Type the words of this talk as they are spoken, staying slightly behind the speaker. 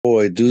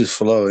Boy, Deuce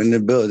Flow in the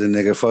building,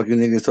 nigga. Fuck you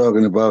niggas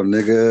talking about,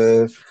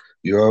 nigga.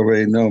 You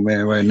already know,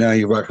 man. Right now,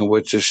 you're rocking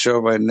with your show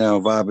right now,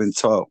 Vibe and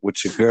Talk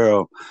with your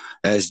girl,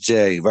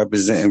 SJ,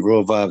 representing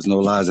Real Vibes, No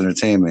Lies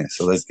Entertainment.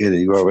 So let's get it.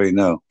 You already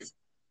know.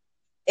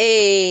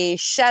 Hey,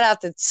 shout out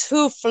to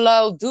Two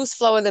Flow, Deuce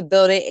Flow in the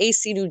building,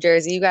 AC New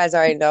Jersey. You guys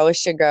already know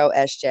it's your girl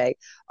SJ,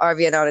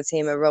 RVN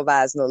Entertainment, Real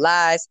Vibes, No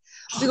Lies.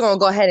 We're gonna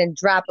go ahead and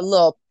drop a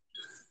little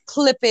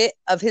clip it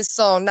of his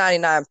song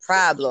 99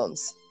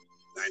 Problems.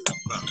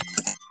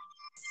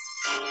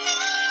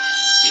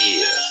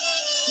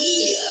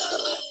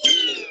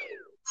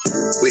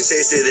 We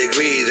tasted the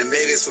green and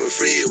made it for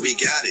free, we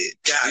got it.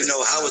 You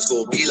know how it's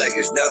gonna be like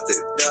it's nothing.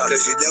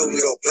 Cause you know we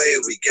don't play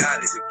it, we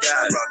got it.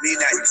 About me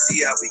now, you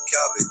see how we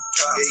covered.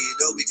 Yeah, you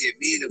know we get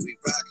mean and we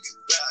rock it.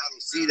 I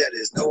don't see that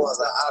there's no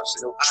other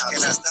option.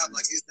 Can I stop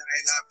like it's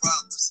 99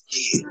 problems?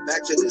 Yeah,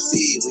 back to the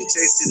sea, we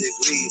tasted the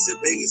green to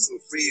make it for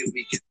free,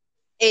 we get.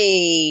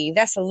 Hey,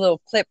 that's a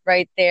little clip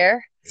right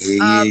there.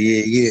 Yeah.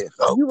 You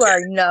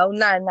already know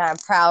 99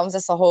 Problems.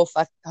 That's a whole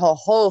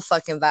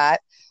fucking vibe.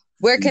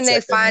 Where can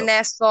they find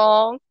that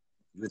song?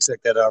 You can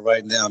check that out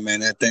right now,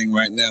 man. That thing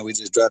right now, we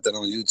just dropped it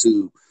on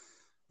YouTube.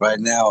 Right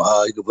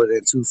now, you can put it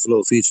in Two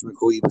Flow featuring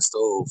Cohiba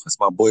Stove. That's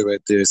my boy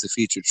right there. It's a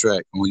feature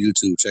track on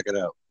YouTube. Check it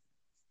out.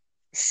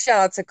 Shout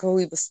out to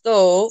Cohiba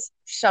Stove.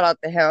 Shout out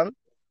to him.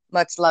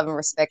 Much love and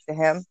respect to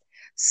him.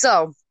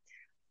 So,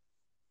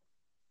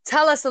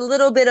 tell us a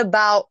little bit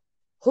about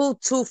who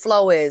Two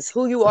Flow is,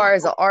 who you are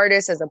as an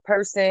artist, as a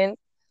person.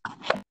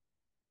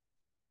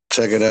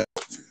 Check it out.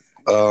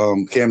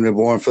 Camden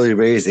born, Philly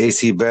raised,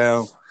 AC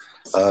bound.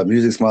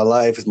 Music's my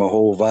life. It's my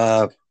whole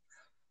vibe.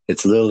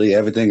 It's literally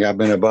everything I've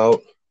been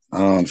about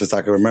since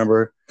I can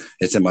remember.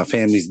 It's in my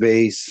family's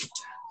base.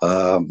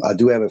 I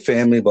do have a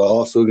family, but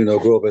also,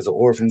 grew up as an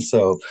orphan.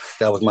 So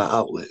that was my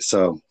outlet.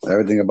 So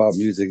everything about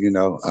music,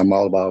 I'm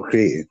all about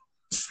creating.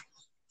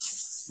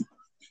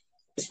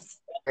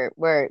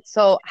 Word.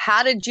 So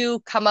how did you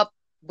come up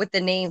with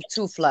the name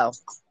Two Flow?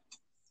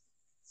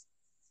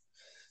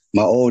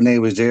 My old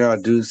name was J.R.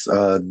 Deuce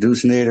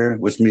Nader,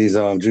 which means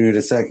Junior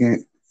the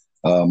Second.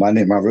 My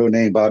real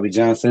name, Bobby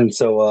Johnson.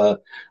 So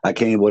I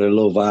came with a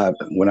little vibe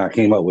when I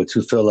came up with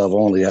Two Feel Love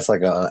Only. That's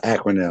like an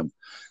acronym.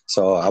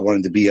 So I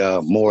wanted to be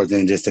more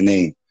than just a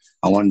name.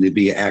 I wanted to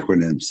be an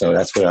acronym. So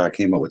that's where I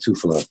came up with Two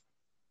Flow.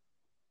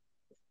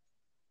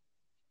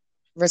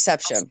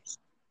 Reception.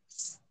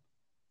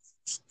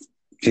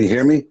 Can you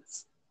hear me?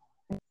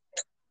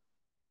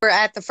 We're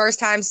at the first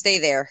time. Stay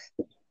there.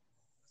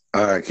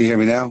 All right. Can you hear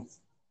me now?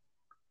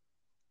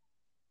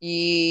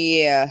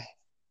 Yeah.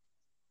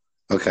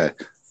 Okay.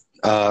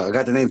 I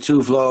got the name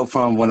Two Flow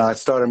from when I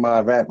started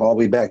my rap all the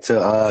way back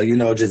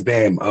to, just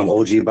bam,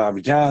 OG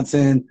Bobby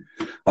Johnson.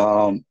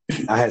 I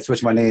had to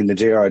switch my name to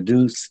J.R.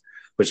 Deuce,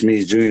 which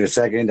means Junior the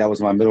Second. That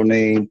was my middle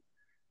name.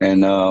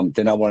 And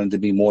then I wanted to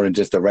be more than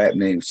just a rap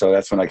name. So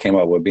that's when I came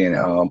up with being,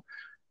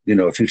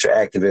 a future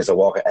activist, a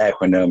walking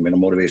acronym, and a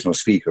motivational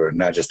speaker,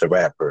 not just a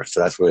rapper. So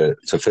that's where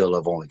To Feel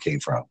Love Only came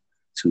from,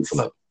 Two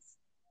Flow.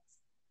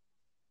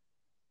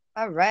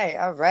 All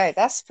right.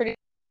 That's pretty.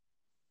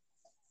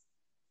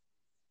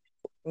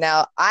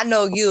 Now, I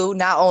know you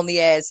not only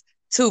as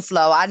Two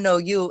Flow, I know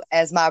you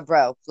as my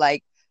bro.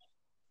 Like,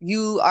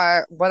 you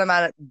are one of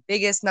my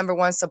biggest number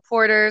one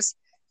supporters.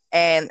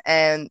 And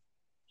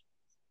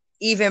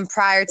even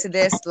prior to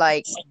this,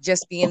 like,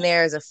 just being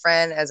there as a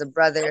friend, as a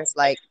brother,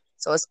 like,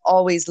 so it's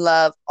always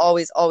love,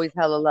 always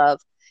hella love.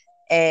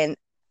 And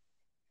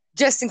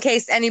just in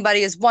case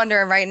anybody is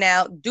wondering right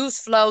now, Deuce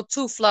Flow,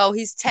 Two Flow,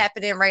 he's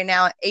tapping in right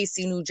now in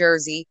AC, New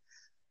Jersey.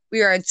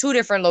 We are in two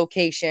different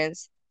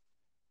locations.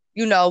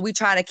 We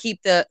trying to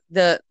keep the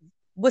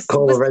what's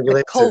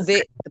the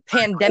COVID, the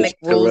pandemic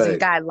rules and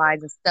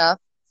guidelines and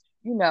stuff.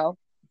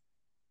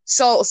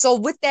 So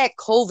with that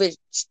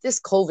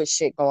this COVID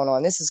shit going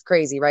on, this is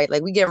crazy, right?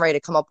 Like, we getting ready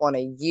to come up on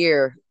a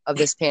year of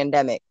this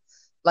pandemic.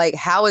 Like,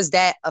 how has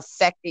that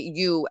affected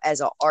you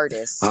as an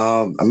artist?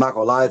 I'm not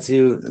gonna lie to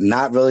you,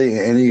 not really in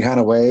any kind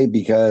of way,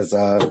 because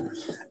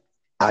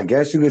I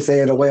guess you could say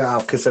in a way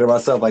I'll consider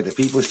myself like the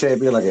people's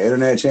champion, like an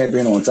internet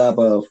champion, on top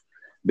of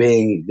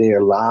being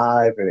there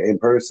live and in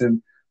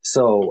person.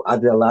 So I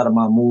did a lot of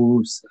my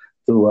moves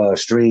through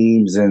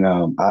streams, and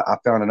I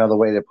found another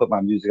way to put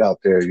my music out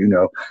there,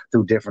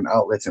 through different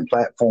outlets and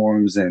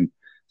platforms. And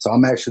so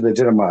I'm actually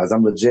legitimized.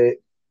 I'm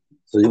legit.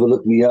 So you can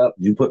look me up.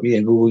 You put me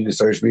in Google, you can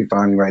search me,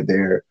 find me right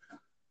there.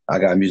 I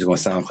got music on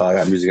SoundCloud. I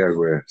got music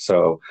everywhere.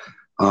 So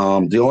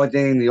the only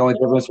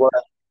difference was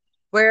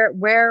where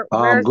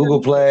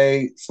Google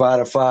Play,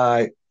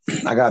 Spotify.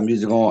 I got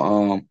music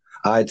on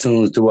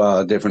iTunes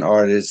through different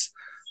artists,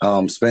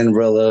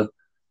 Spinrilla,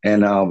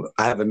 and I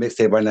have a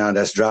mixtape right now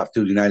that's dropped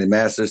through United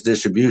Masters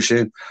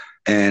distribution,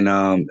 and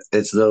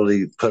it's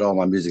literally put all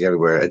my music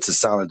everywhere. It's a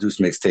Silent Deuce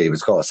mixtape.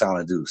 It's called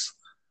Silent Deuce.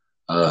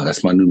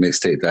 That's my new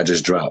mixtape that I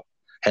just dropped.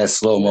 Has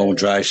Slow Mo,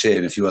 Dry Shit,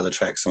 and a few other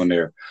tracks on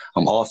there.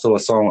 Also a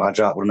song I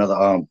dropped with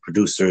another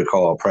producer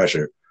called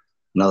Pressure,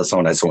 another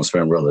song that's on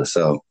Spinrilla.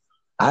 So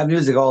I have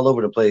music all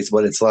over the place,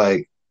 but it's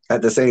like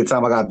at the same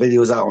time I got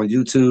videos out on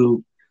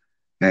YouTube,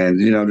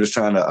 And I'm just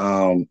trying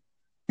to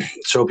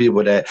show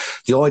people that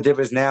the only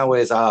difference now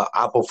is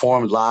I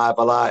performed live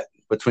a lot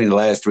between the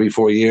last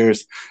 3-4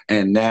 years,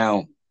 and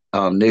now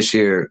this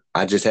year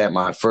I just had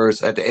my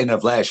first. At the end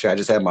of last year, I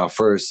just had my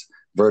first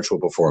virtual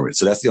performance.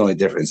 So that's the only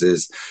difference,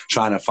 is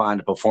trying to find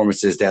the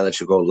performances that let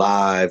you go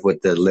live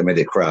with the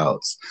limited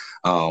crowds.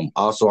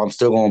 Also, I'm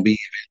still going to be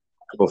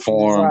able to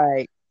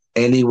perform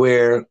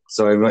anywhere.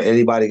 So if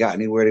anybody got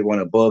anywhere they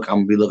want to book, I'm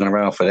going to be looking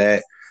around for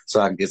that,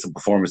 so I can get some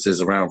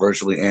performances around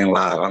virtually and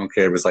live. I don't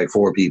care if it's like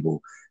 4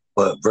 people,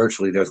 but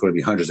virtually there's going to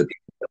be hundreds of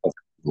people.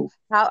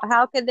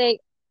 How can they?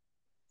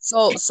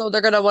 So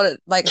they're gonna want to,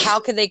 like, how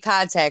can they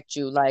contact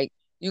you? Like,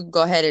 you can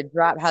go ahead and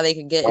drop how they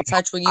can get in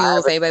touch with you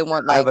if anybody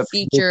want like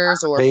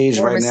features or page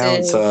right now.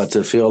 performances. It's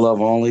to Feel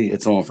Love Only.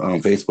 It's on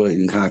Facebook. You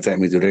can contact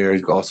me through there.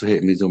 You can also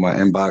hit me through my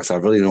inbox. I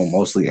really don't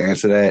mostly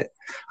answer that.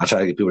 I try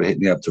to get people to hit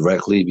me up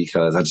directly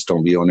because I just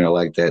don't be on there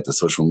like that, the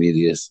social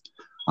medias.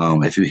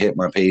 If you hit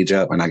my page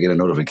up and I get a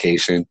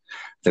notification,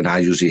 then I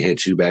usually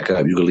hit you back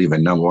up. You can leave a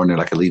number on there.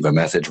 I can leave a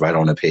message right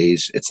on the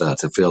page. It's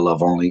to Feel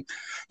Love Only.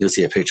 You'll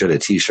see a picture of the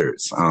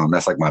T-shirts.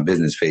 That's like my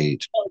business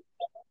page.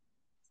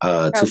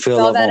 To Feel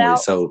Love Only. Out.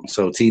 So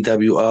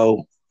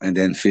TWO and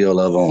then Feel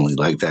Love Only,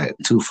 like that.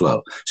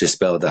 TwoFlow, just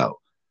spelled out.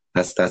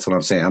 That's what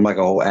I'm saying. I'm like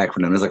a whole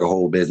acronym. It's like a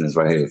whole business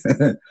right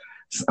here.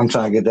 I'm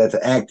trying to get that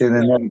to acting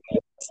and everything.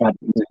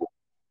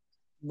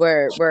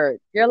 Word.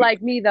 You're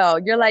like me though.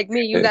 You're like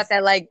me. You got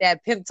that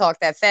pimp talk,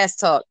 that fast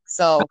talk.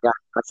 So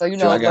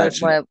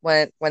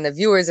when the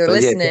viewers are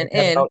listening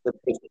in,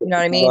 you know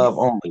what I mean? Love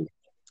Only.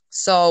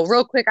 So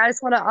real quick, I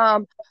just want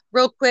to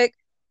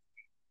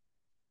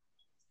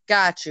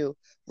got you.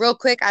 Real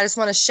quick, I just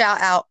want to shout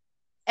out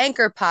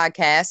Anchor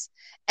Podcast.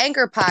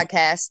 Anchor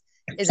Podcast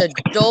is a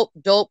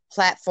dope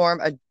platform,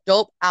 a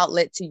dope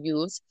outlet to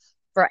use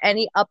for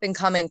any up and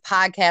coming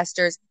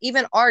podcasters.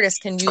 Even artists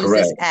can use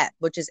this app,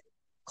 which is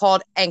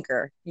called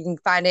Anchor. You can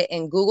find it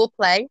in Google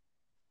Play.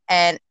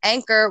 And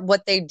Anchor,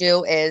 what they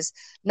do is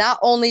not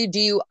only do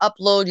you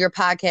upload your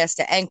podcast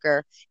to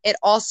Anchor, it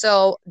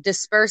also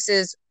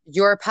disperses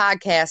your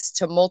podcast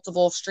to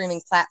multiple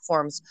streaming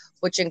platforms,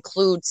 which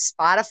include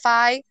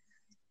Spotify,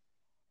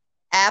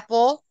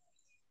 Apple,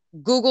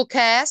 Google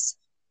Cast,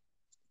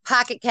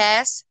 Pocket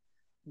Cast,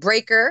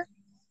 Breaker,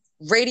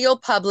 Radio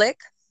Public,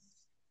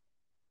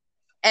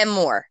 and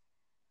more.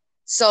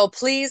 So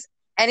please,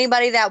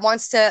 anybody that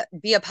wants to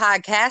be a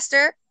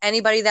podcaster,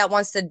 anybody that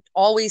wants to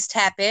always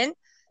tap in,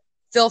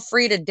 feel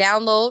free to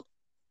download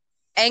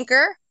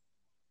Anchor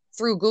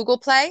through Google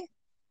Play,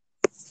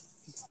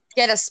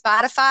 get a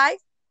Spotify,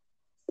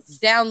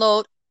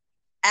 download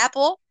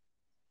Apple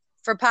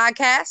for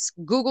podcasts,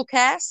 Google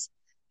Cast,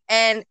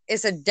 and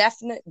it's a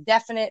definite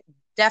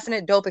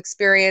dope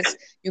experience.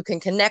 You can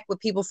connect with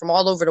people from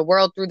all over the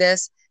world through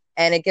this,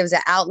 and it gives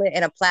an outlet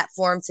and a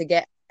platform to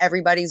get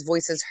everybody's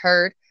voices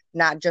heard,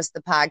 not just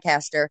the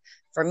podcaster.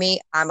 For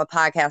me, I'm a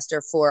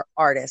podcaster for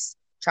artists,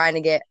 trying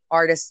to get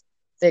artists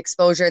the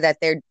exposure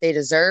that they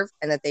deserve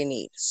and that they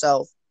need.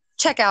 So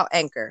check out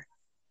Anchor.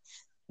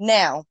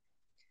 Now,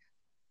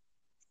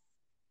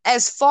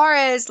 as far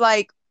as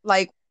like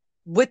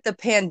with the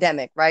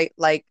pandemic, right?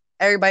 Like,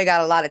 everybody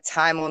got a lot of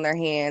time on their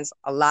hands,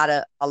 a lot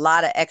of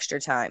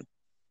extra time,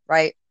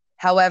 right?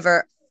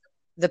 However,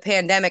 the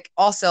pandemic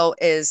also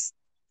is,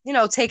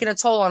 taking a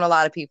toll on a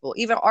lot of people,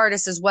 even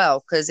artists as well,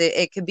 because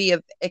it's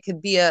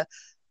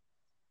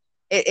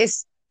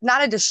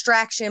not a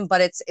distraction,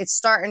 but it's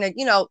starting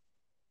to,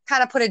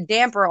 kind of put a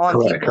damper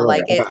on people.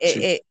 Like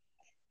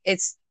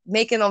it's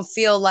making them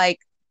feel like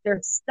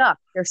they're stuck,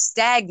 they're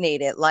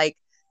stagnated, like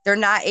they're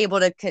not able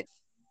to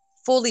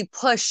fully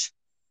push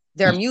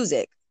their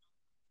music.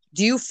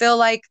 Do you feel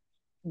like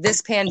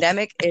this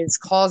pandemic is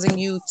causing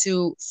you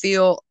to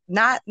feel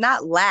not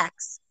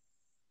lax?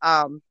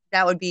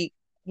 That would be,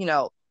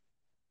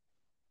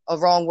 a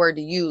wrong word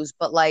to use,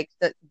 but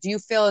do you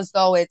feel as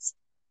though it's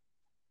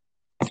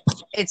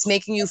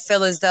making you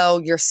feel as though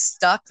you're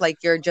stuck, like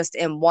you're just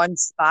in one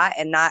spot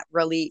and not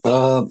really?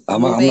 I'm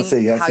gonna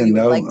say yes and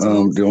no.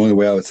 The only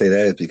way I would say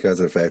that is because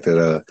of the fact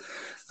that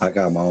I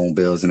got my own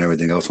bills and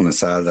everything else on the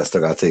side that I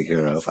still got to take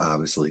care of,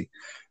 obviously.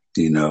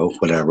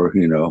 Whatever,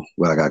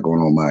 what I got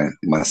going on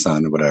my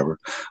son or whatever.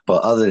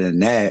 But other than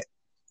that,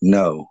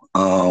 no.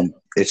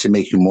 It should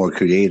make you more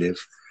creative.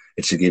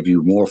 It should give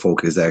you more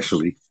focus,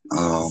 actually.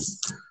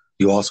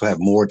 You also have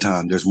more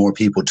time. There's more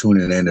people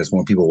tuning in. There's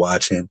more people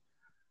watching.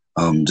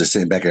 Just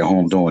sitting back at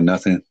home doing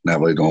nothing, not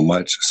really doing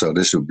much. So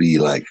this would be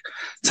like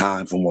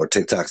time for more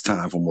TikToks,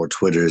 time for more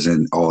Twitters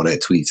and all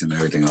that, tweets and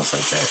everything else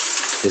like that.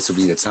 This would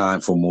be the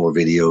time for more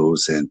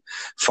videos and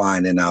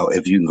finding out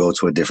if you can go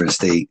to a different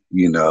state,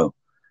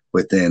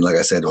 within, like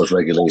I said, those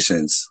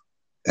regulations,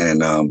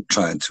 and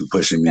trying to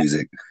push in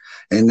music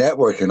and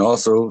networking.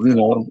 Also,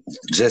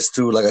 just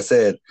to, like I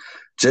said,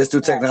 just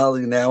through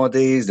technology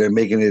nowadays, they're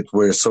making it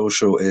where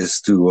social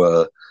is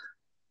to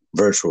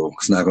virtual.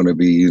 It's not going to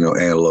be,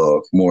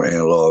 analog, more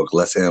analog,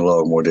 less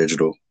analog, more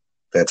digital,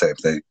 that type of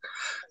thing.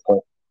 But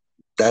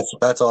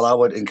That's all I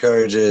would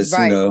encourage is,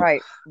 Right,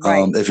 right,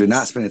 right. if you're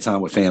not spending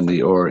time with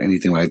family or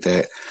anything like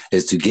that,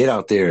 is to get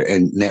out there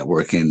and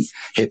network and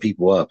hit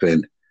people up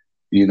and,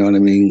 you know what I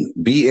mean,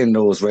 be in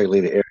those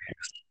regulated areas.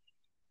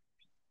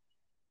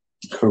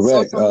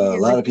 Correct. Social A media is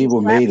a lot of huge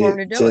people made platform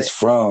it to do it. just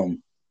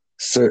from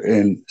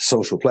certain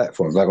social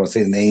platforms. I'm not gonna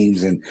say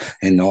names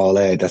and all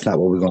that. That's not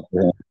what we're gonna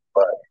do.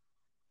 But,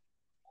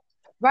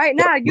 Right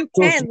now, you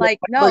social, can like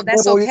no, like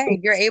that's Boy, okay.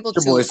 You're able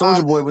Soldier Boy. to.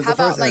 Soldier Boy was How the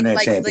first about internet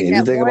like champion. If you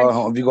that think one?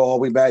 about him, if you go all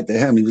the way back to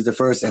him, he was the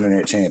first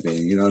internet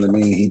champion. You know what I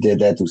mean? He did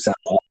that through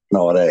SoundCloud and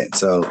all that.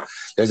 So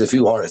there's a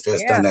few artists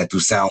that's done Yeah, that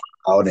through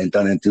SoundCloud and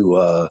done it through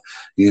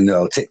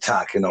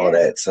TikTok and all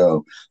yeah. that.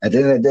 So at the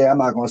end of the day, I'm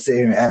not gonna sit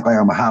here and act like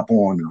I'm gonna hop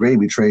on the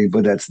gravy train,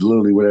 but that's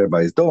literally what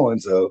everybody's doing.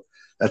 So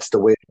that's the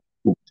way.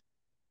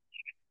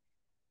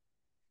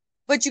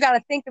 But you got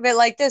to think of it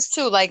like this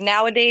too. Like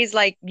nowadays,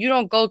 like you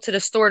don't go to the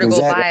store to go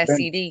Exactly. buy a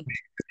CD.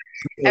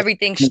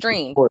 Everything's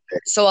streamed.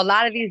 So a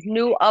lot of these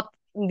new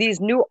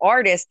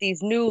artists,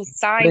 these new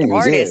signed Things, yeah.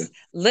 artists,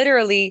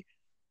 literally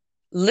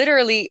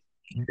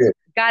Yeah.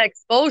 got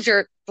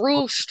exposure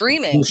through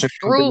streaming, Distribution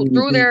through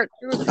companies.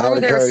 I would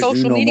through their encourage,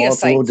 social media multiple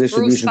sites, through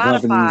distribution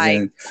companies, Spotify.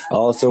 and I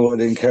also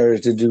would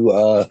encourage to do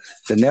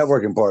the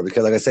networking part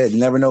because, like I said, you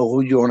never know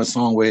who you're on a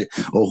song with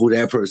or who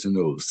that person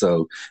knows.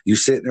 So you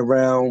sitting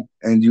around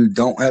and you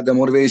don't have the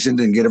motivation,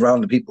 then get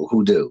around the people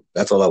who do.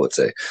 That's all I would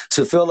say.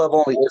 To feel love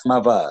only is my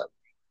vibe.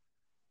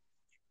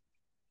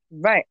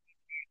 Right.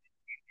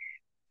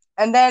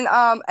 And then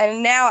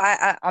and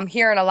now I'm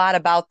hearing a lot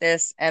about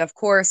this, and of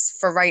course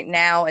for right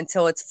now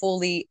until it's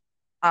fully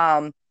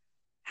um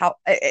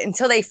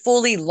until they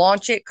fully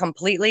launch it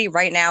completely.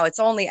 Right now it's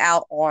only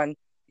out on,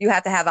 you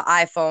have to have an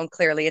iPhone.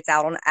 Clearly it's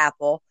out on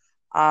Apple.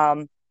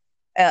 um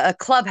a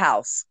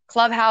Clubhouse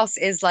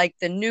is like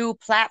the new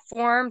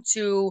platform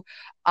to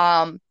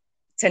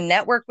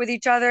network with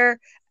each other,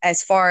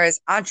 as far as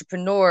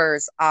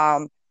entrepreneurs,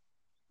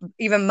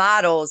 even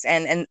models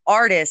and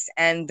artists.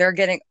 And they're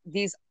getting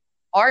these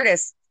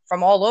artists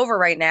from all over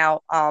right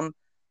now,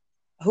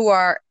 who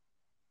are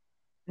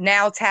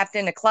now tapped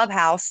into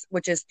Clubhouse,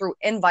 which is through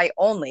invite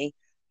only.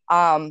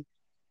 um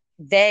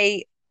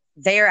they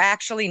they are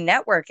actually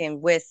networking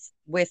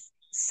with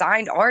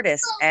signed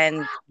artists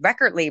and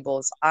record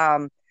labels.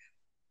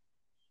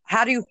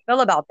 How do you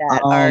feel about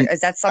that? Or Um, is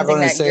that I'm something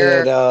gonna that say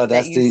that that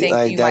that's you the think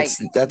like you might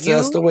that's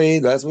use? the way,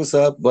 that's what's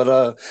up.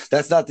 But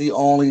that's not the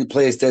only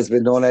place that's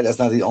been doing that. That's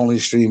not the only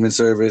streaming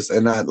service,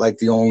 and not like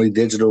the only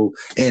digital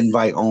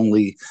invite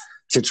only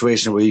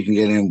situation where you can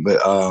get in. But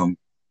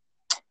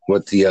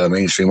with the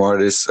mainstream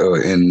artists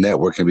in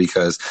networking,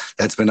 because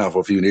that's been out for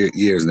a few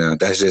years now.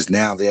 That's just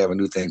now they have a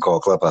new thing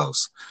called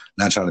Clubhouse.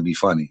 Not trying to be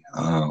funny.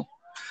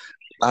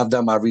 I've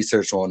done my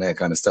research on that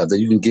kind of stuff. That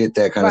you can get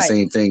that kind of Right.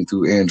 same thing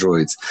through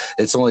Androids.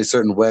 It's only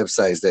certain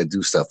websites that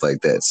do stuff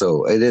like that.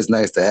 So it is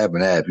nice to have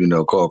an app,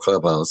 called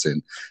Clubhouse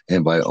and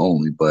invite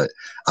only. But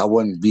I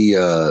wouldn't be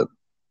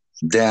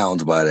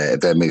downed by that, if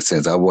that makes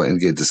sense. I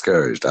wouldn't get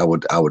discouraged. I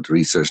would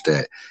research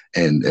that,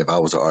 and if I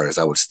was an artist,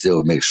 I would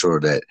still make sure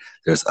that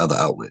there's other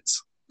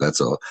outlets. That's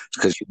all.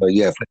 Because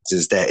you have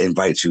places that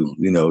invite you,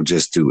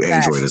 just to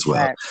Android Facts, as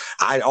well. facts.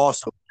 I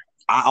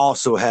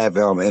also have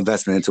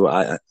investment into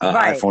an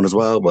Right. iPhone as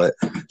well, but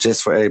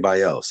just for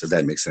everybody else, if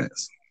that makes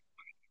sense.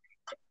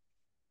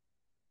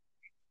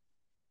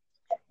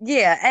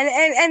 Yeah,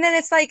 and then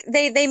it's like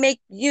they make,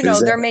 they're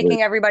Exactly.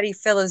 making everybody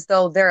feel as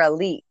though they're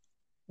elite.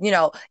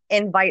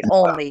 Invite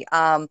only.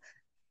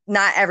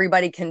 Not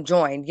everybody can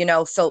join.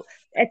 So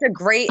it's a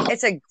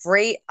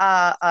great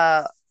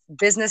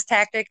business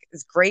tactic.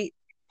 It's great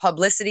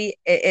publicity.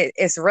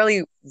 It's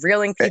really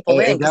reeling people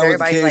in If because that was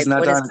the everybody's case, like, not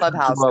what is trying to cut you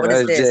Clubhouse? off, What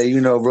is this? SJ,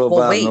 real Well,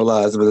 vibes, no wait,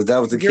 lies. But if that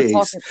was the you're case,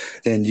 talking.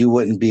 then you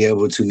wouldn't be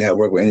able to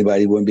network with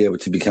anybody. You wouldn't be able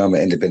to become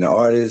an independent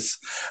artist.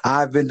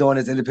 I've been doing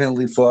this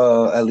independently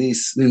for at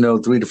least 3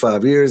 to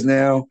 5 years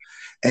now,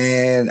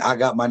 and I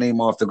got my name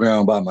off the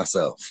ground by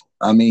myself.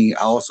 I mean,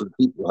 I also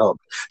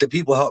the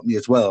people help me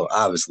as well,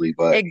 obviously,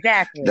 but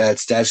Exactly.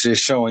 that's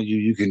just showing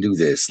you can do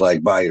this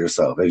like by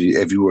yourself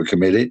if you were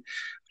committed,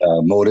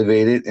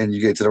 motivated, and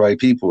you get to the right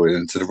people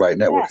and to the right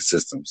Yeah, networking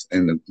systems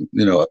and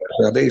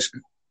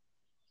foundation.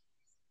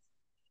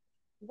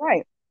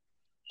 right.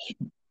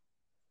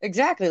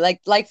 Exactly.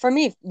 Like for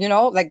me,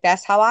 like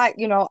that's how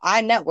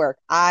I network.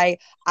 I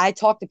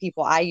talk to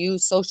people. I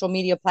use social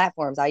media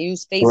platforms. I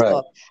use Right.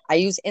 Facebook. I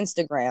use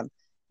Instagram.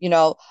 You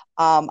know,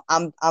 I'm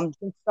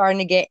just starting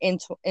to get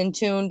in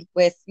tuned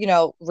with,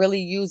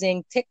 really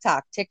using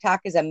TikTok.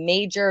 TikTok is a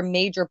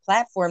major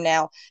platform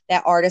now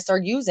that artists are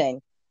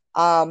using.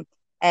 Um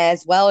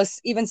as well as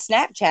even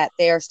Snapchat,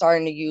 they are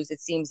starting to use.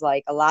 It seems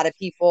like a lot of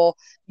people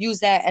use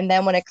that. And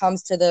then when it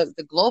comes to the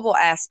global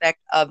aspect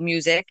of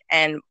music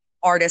and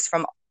artists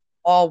from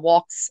all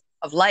walks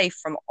of life,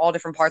 from all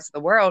different parts of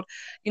the world,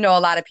 a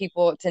lot of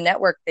people to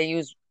network, they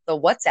use the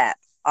WhatsApp.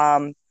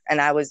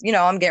 And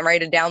I'm getting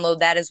ready to download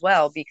that as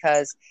well,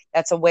 because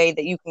that's a way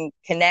that you can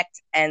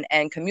connect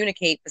and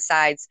communicate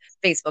besides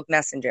Facebook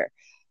Messenger.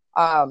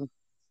 Um,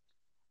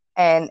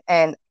 and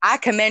I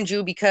commend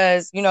you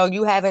because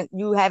you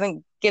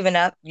haven't given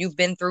up. You've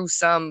been through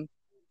some,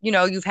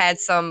 you've had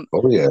some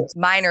Oh yeah.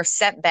 minor Oh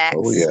setbacks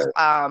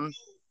yeah.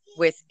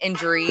 with This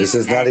injuries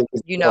is not and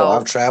even. Oh,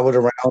 I've traveled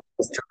around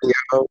the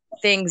studio.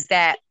 things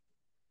that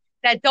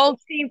don't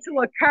seem to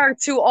occur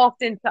too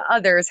often to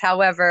others.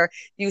 However,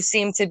 you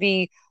seem to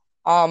be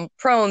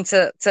prone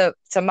to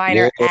Yeah,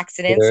 minor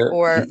accidents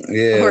yeah,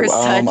 yeah. or such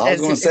I was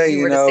as gonna if say, you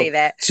were to say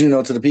that.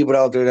 to the people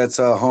out there that's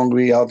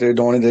hungry out there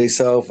doing it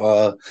themselves,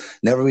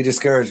 never be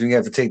discouraged when you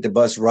have to take the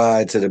bus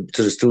ride to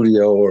the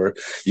studio, or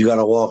you got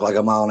to walk like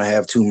a mile and a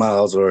half, 2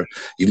 miles, or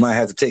you might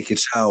have to take your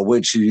child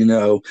with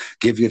you.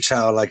 Give your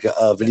child like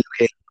a video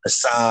game, a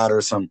side,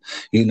 or some,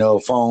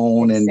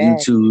 phone and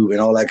Exactly. YouTube and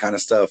all that kind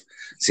of stuff.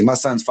 See, my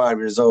son's 5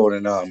 years old,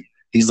 and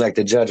he's like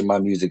the judge of my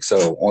music.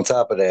 So on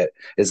top of that,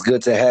 it's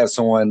good to have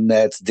someone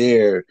that's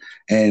there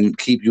and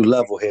keep you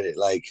level headed.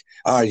 Like,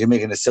 all right, you're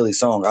making a silly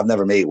song. I've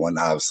never made one,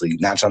 obviously,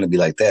 not trying to be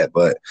like that,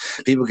 but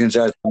people can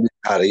judge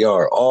how they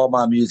are. All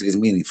my music is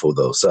meaningful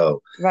though.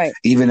 So Right.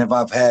 even if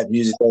I've had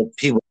music that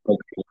people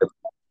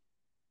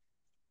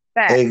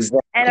Fact.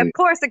 And of exactly,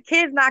 course, the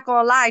kid's not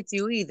gonna lie to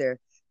you either.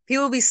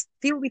 People be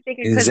thinking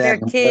because they're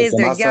exactly. kids, So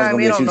they're my son's young, gonna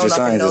they be a don't know future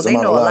nothing. No, scientist. I'm they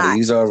not know gonna a lie to you. lot.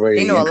 He's They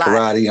already know a in lot.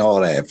 karate and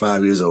all that at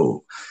 5 years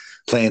old.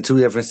 Playing two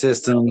different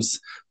systems,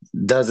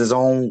 does his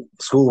own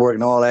schoolwork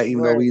and all that,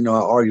 even though Word.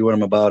 I argue with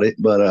him about it.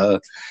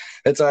 But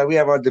it's all right. We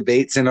have our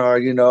debates and our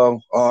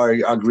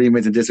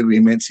agreements and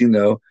disagreements,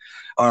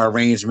 our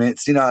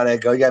arrangements. You know how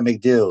that go. You gotta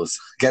make deals.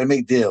 Gotta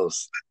make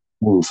deals.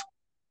 Move.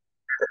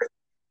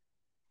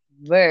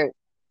 Word.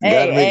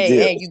 Gotta Hey, make hey,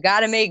 hey, deals. you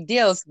gotta make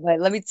deals. But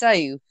let me tell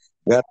you,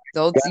 Gotta,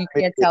 don't gotta you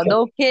make can't tell deals.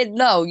 no kid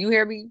no. You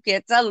hear me? You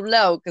can't tell them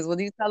no, because when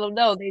you tell them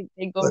no, they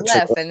go Look,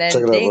 left, and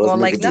check then it they out, bro. ain't Let's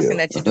gonna make like a nothing deal.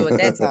 that you do at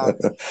that time.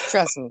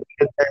 Trust me.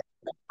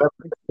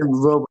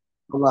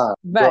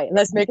 Right.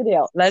 Let's make a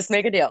deal. Let's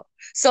make a deal.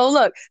 So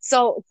look,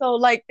 so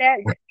like that,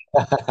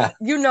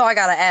 I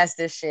gotta ask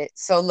this shit.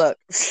 So look,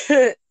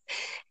 because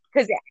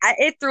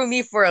it threw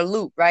me for a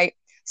loop, right?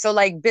 So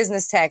like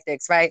business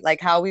tactics, right? Like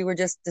how we were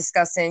just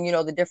discussing,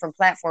 the different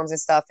platforms and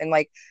stuff, and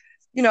like,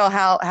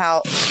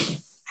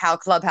 how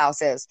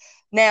Clubhouse is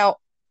now.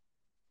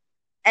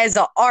 As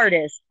an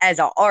artist,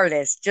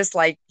 just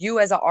like you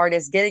as an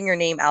artist, getting your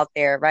name out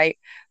there, right?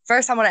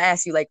 First, I want to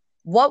ask you, like,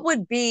 what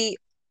is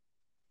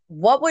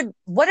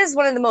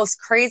one of the most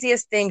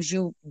craziest things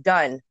you've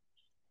done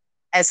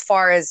as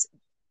far as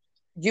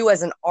you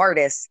as an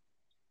artist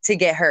to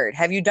get heard?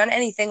 Have you done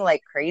anything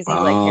like crazy?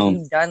 Like, have um,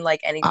 you done like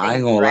I anything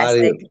ain't gonna lie to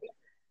drastic, you.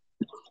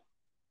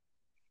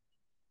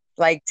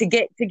 like to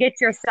get The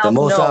yourself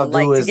most I'll known, do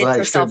like to is get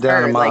like strip yourself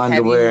down in heard? my Like,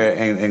 have you? underwear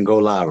and go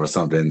live or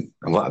something.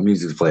 What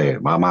music's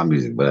playing? My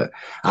music, but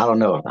I don't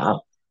know.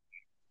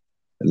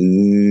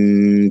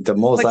 The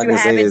most But I you can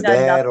say haven't is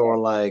done that, or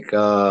nothing. like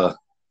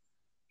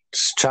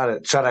just try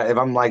to if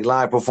I'm like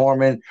live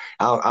performing,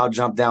 I'll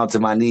jump down to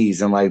my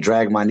knees and like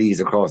drag my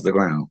knees across the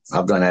ground.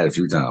 I've done that a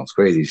few times.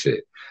 Crazy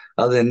shit.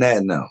 Other than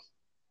that, no.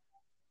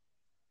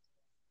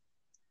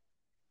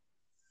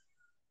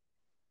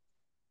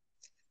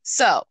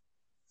 So,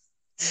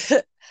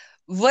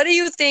 what do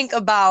you think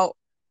about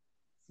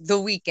the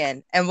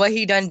weekend and what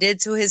he done did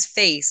to his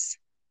face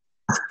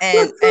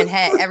and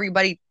had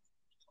everybody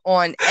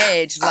on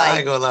edge? I Like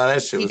ain't gonna lie,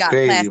 that shit he was got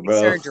crazy, plastic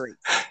bro. surgery.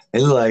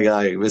 It looked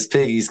like Miss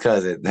Piggy's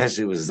cousin. That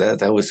shit was that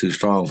was too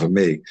strong for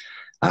me.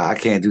 I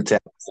can't do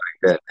taps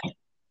like that.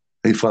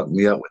 He fucked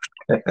me up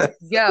with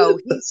Yo,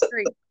 he's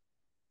straight.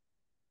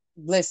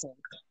 Listen,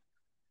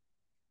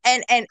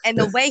 and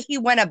the way he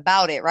went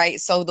about it, right?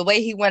 So the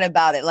way he went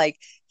about it, like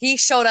he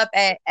showed up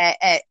at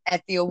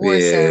the award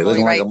yeah, ceremony,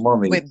 looking like a right,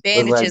 mummy. with Look like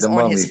bandages the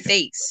on his mummy.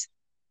 face.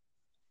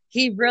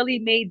 He really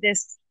made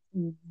this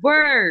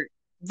word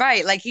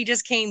right, like he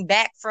just came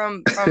back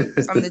from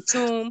the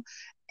tomb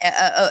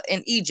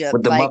in Egypt.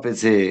 With the Like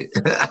Muppets head.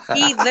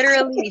 he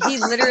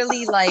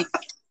literally like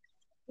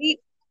he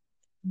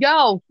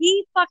yo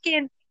he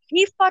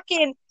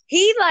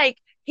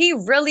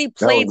really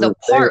That was played the insane.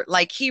 part.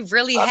 Like he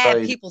really I know had you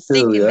did people too.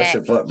 thinking That that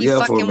shit fucked he me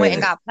up for a fucking went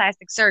and minute. got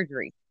plastic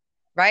surgery,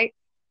 right?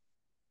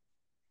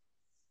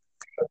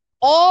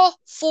 All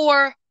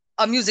for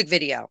a music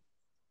video.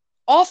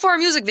 All for a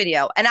music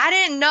video. And I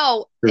didn't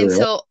know Yeah,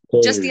 until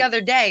just the crazy.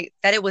 other day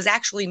that it was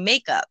actually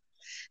makeup.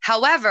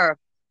 However,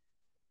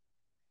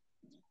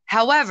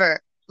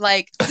 however,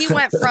 like he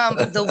went from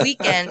the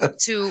weekend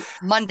to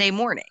Monday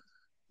morning.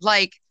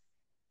 Like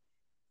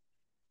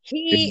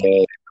he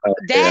Yeah, yeah,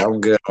 that I'm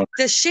good.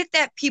 the shit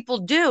that people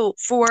do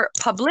for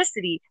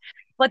publicity.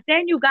 But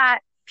then you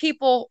got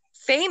people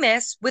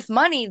famous with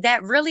money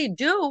that really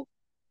do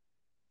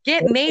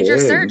get major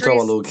Yeah, you talking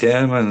about surgeries Lil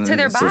Kim to and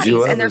their it's a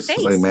few bodies and their others. Like,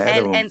 face. mad at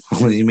And them. and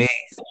What do you mean?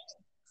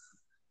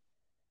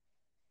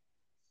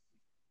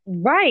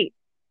 right.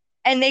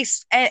 And they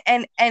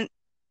and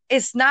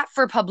it's not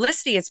for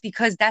publicity, it's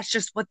because that's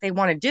just what they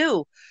want to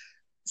do.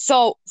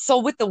 So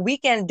with the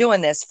weekend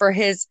doing this for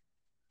his,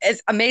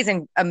 it's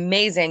amazing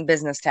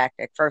business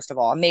tactic. First of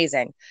all,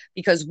 amazing,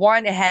 because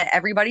one, it had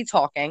everybody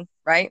talking,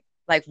 right?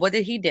 Like, what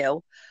did he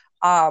do?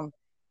 Um,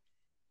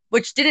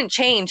 which didn't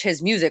change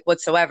his music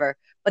whatsoever.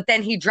 But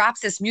then he drops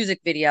this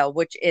music video,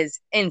 which is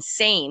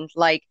insane.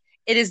 Like,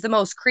 it is the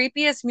most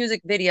creepiest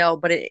music video,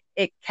 but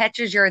it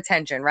catches your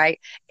attention, right?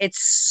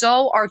 It's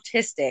so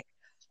artistic,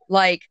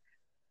 like,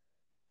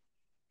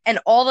 and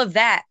all of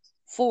that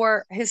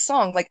for his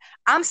song. Like,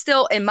 I'm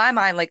still in my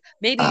mind, like,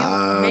 maybe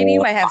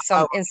you might have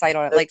some insight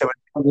on it. Like,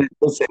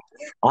 listen,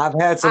 I've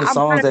had some I'm songs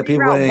trying to that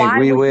people figure out didn't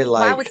agree with. why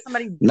Like, would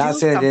somebody not do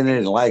saying they something?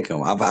 didn't like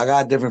them. I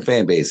got different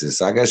fan bases,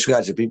 so I guess you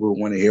got your people who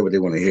want to hear what they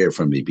want to hear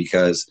from me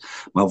because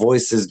my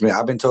voice has been.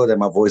 I've been told that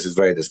my voice is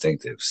very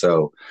distinctive.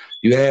 So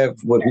you have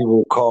what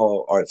people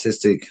call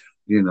artistic.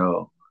 You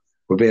know,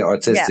 we're being Yeah,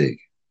 artistic.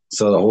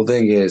 So the whole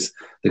thing is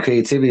the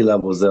creativity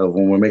levels of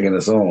when we're making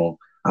a song.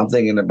 I'm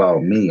thinking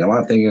about me. I'm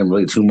not thinking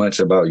really too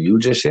much about you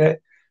just yet.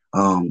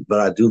 But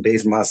I do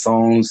base my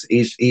songs.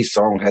 Each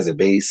song has a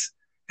base,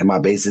 and my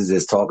basis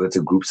is talking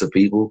to groups of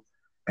people.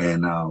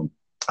 And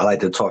I like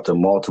to talk to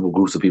multiple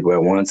groups of people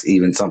at once,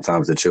 even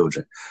sometimes the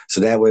children.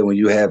 So that way, when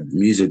you have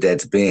music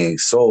that's being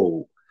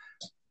sold,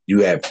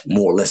 you have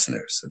more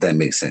listeners. If that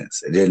makes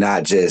sense, they're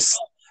not just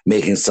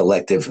making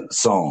selective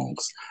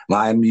songs.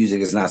 My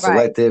music is not right.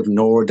 selective,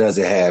 nor does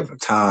it have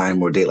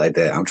time or date like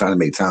that. I'm trying to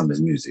make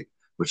timeless music,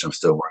 which I'm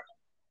still working.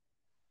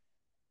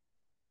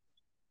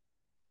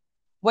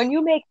 When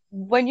you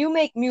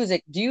make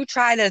music, do you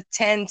try to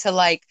tend to,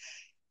 like,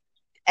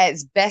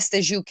 as best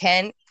as you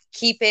can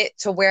keep it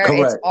to where it's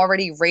Correct.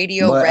 already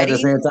radio But at the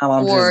ready, same time,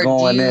 I'm just or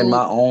going in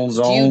my own do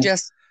you zone,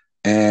 just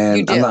you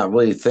and I'm do? not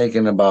really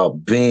thinking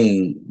about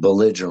being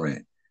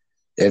belligerent,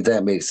 if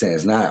that makes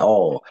sense. Not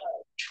all.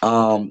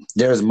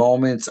 There's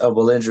moments of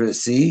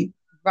belligerency,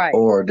 Right,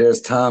 or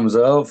there's times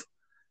of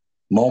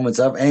moments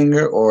of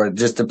anger, or it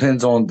just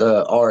depends on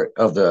the art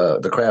of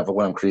the craft of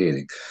what I'm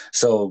creating.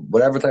 So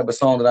whatever type of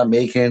song that I'm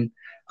making,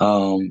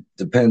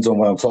 depends on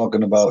what I'm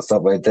talking about,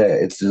 stuff like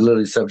that. It's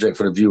literally subject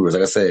for the viewers.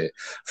 Like I said,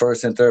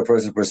 first and third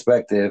person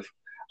perspective,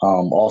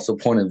 also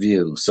point of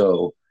view.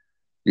 So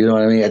you know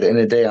what I mean? At the end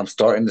of the day, I'm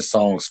starting the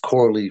songs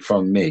corely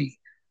from me.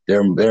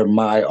 They're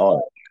my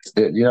art.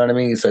 You know what I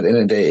mean? So at the end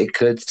of the day, it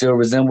could still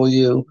resemble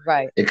you.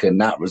 right, It could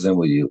not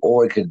resemble you,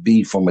 or it could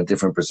be from a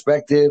different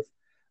perspective.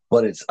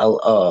 But it's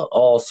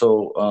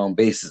also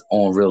based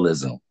on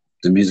realism.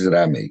 The music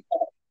that I make.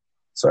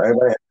 So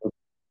everybody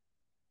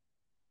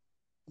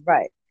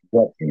right.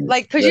 has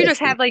Like, because you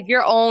just exactly, have, like,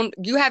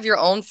 you have your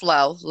own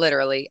flow,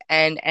 literally,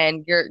 and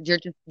you're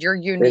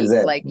unique. Like,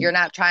 exactly. you're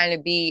not trying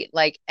to be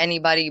like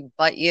anybody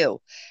but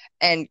you,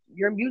 and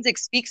your music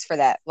speaks for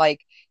that. Like,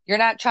 you're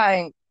not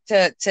trying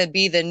to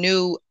be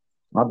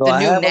Although the I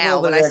new have a little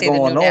now. bit When of I that say the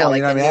new going now, on,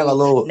 you like know what I the mean? I have a new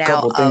little now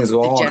couple things of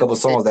going on, a couple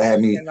the songs that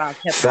had me generation around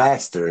hip hop.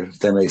 faster, if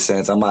that makes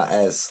sense. I'm not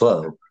as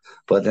slow.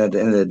 But at the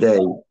end of the day,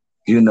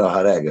 you know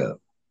how that goes.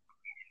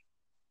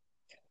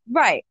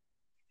 Right.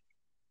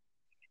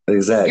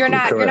 Exactly, You're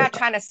not correct.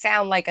 trying to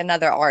sound like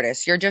another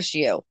artist. You're just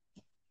you,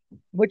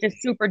 which is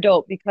super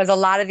dope because a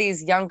lot of the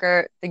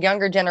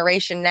younger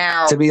generation To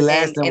now be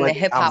lasting, in the like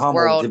hip I'm hop humbled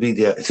world to be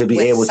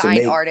with able to signed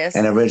make an artists,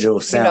 original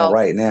you sound know,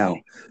 right now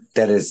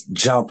that is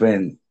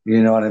jumping,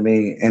 you know what I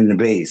mean, in the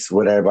bass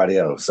with everybody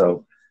else.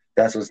 So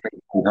that's what's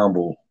making me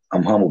humble.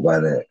 I'm humbled by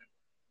that.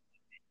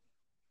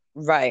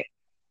 right.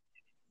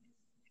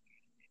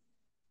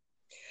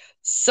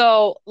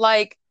 So,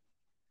 like,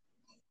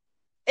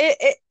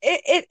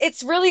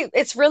 it's really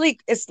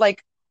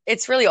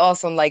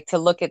awesome, like, to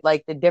look at,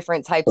 like, the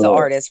different types of Correct.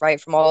 artists, right,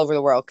 from all over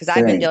the world, because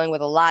I've been Dang. dealing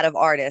with a lot of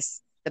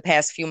artists the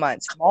past few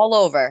months from all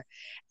over,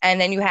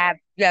 and then you have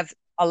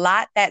a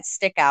lot that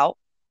stick out,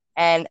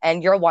 and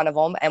you're one of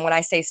them. And when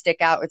I say stick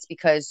out, it's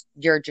because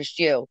you're just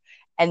you.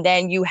 And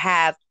then you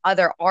have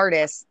other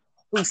artists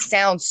who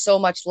sound so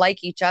much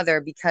like each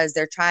other because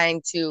they're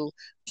trying to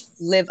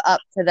live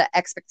up to the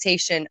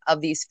expectation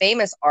of these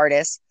famous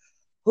artists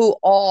who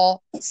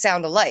all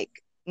sound alike.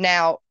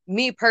 Now,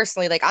 me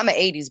personally, like, I'm an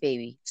 80s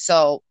baby.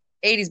 So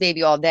 80s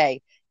baby all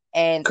day.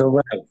 And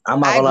Correct. I'm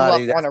not I gonna grew lie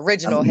to up you. on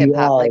original hip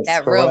hop, like Yes,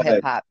 that real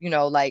hip correct. hop,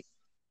 like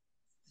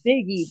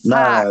Biggie,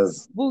 Pac,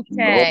 Nas, Wu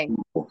Tang,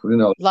 you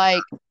know,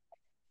 like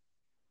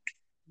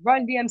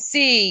Run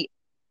DMC.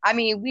 I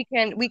mean, we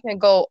can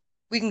go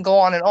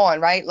on and on,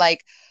 right?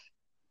 Like,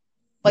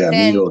 but got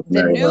then Migos and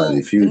everybody,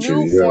 the Future,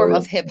 new form yo,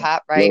 of hip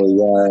hop, right,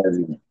 Lil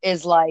Yachty,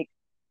 is like,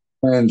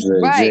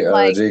 Kendrick, right,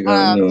 like, You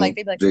like know, they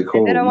be like, J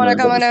and then Cole, I you know, want to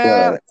come everybody on,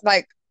 squad.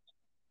 like,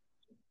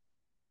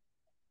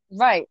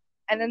 right.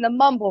 And then the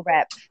mumble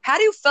rap. How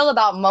do you feel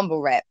about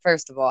mumble rap,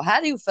 first of all? How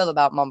do you feel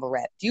about mumble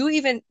rap? Do you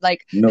even,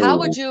 like, No,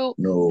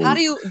 no. do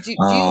you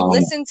Um,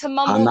 listen to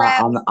mumble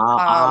rap?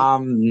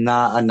 I'm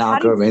not a How do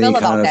knocker you of any feel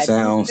kind about of that? Do you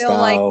sound feel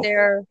like style.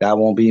 they're That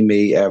won't be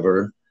me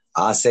ever.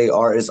 I say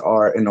art is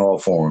art in all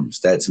forms.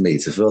 That's me.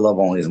 To feel love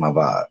only is my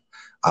vibe.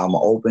 I'm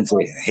open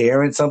to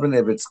hearing something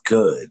if it's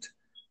good.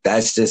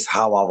 That's just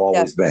how I've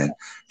always been. definitely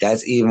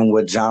That's even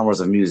with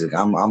genres of music.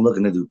 I'm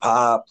looking to do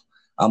pop.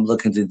 I'm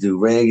looking to do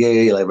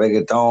reggae, like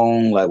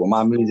reggaeton, like with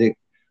my music.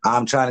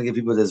 I'm trying to give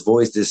people this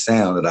voice, this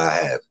sound that I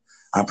have.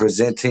 I'm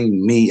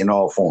presenting me in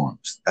all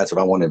forms. That's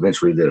what I want to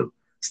eventually do.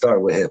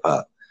 Start with hip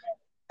hop.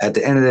 At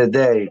the end of the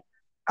day,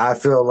 I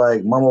feel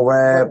like mumble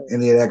rap, Right.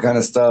 any of that kind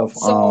of stuff.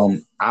 So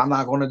I'm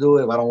not going to do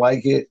it if I don't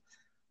like it.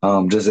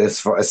 Just as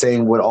far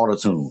same with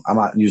autotune. I'm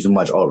not using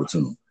much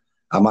autotune.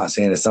 I'm not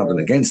saying it's something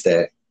against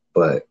that,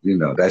 but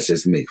that's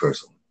just me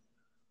personally.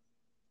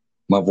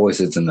 My voice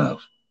is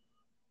enough.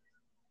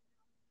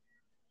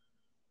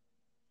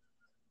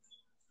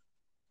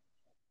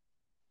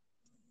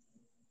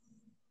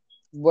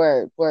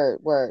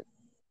 word.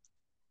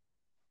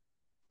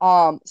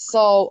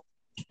 So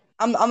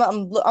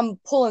I'm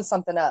pulling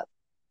something up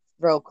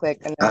real quick,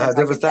 and I then if have I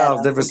different get that,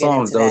 styles, different we'll get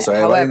songs into though, that. so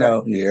everybody However,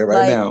 know. Yeah, right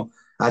like now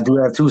I do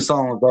have 2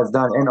 songs that's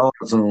done in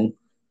autotune,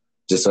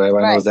 just so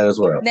everybody right knows that as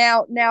well.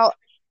 now,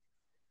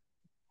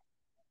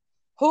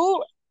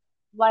 who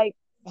like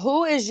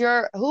who's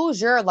your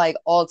like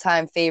all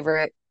time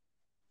favorite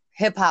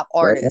hip hop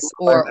Right artist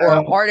or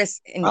now,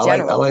 artist in I like I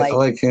general? like I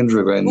Like like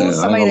Kendrick right who's now. I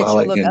ain't somebody gonna lie, I that you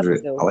like look up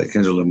Kendrick. I to? like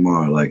Kendrick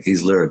Lamar. Like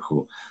he's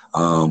lyrical,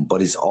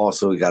 but he's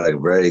also got a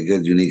very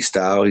good, unique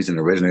style. He's an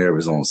originator of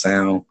his own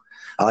sound.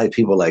 I like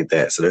people like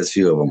that. So there's a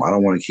few of them. I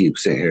don't want to keep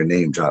sitting here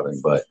name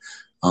dropping, but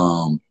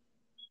um,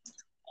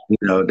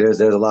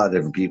 there's a lot of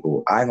different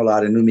people. I ain't gonna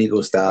lie, the new Migos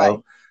Right.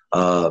 style.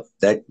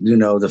 That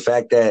the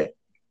fact that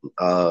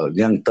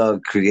Young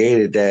Thug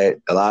created that.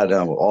 A lot of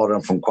them, all of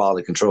them from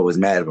Quality Control, was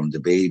mad at them. The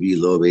Baby,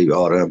 Lil Baby,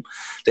 all of them.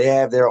 They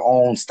have their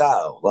own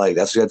style. Like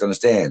that's what you have to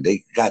understand.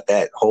 They got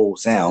that whole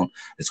sound.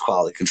 It's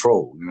Quality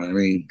Control. You know what I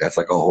mean? That's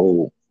like a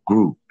whole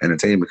group,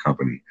 entertainment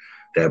company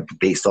that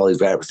based all these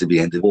rappers to be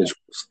individuals.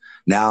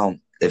 Now,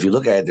 if you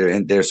look at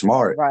it, they're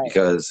smart Right.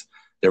 because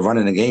they're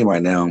running the game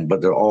right now,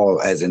 but they're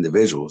all as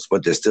individuals,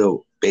 but they're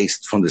still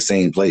based from the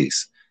same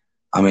place.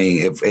 I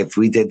mean, if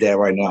we did that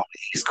right now on the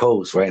East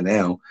Coast right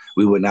now,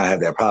 we would not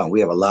have that problem. We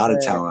have a lot of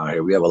Word. talent out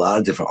here. We have a lot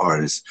of different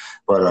artists,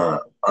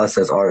 but us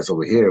as artists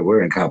over here,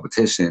 we're in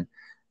competition,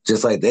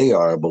 just like they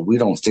are. But we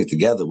don't stick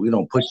together. We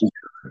don't push each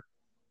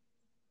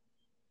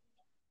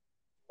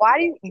Why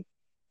do you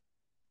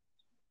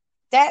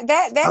that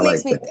other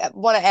makes like me that.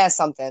 want to ask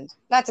something?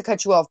 Not to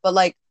cut you off, but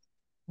like,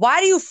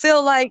 why do you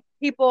feel like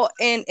people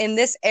in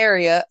this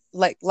area,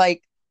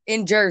 like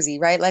in Jersey,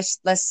 right? Let's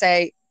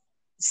say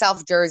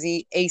South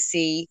Jersey,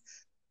 AC,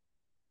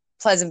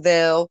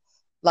 Pleasantville,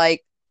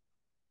 like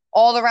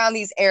all around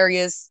these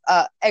areas,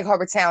 Egg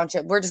Harbor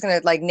Township. We're just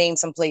gonna like name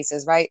some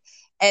places, right?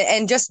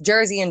 And just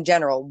Jersey in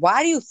general.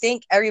 Why do you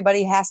think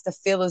everybody has to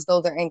feel as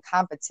though they're in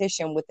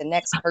competition with the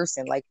next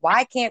person? Like,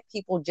 why can't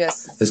people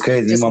It's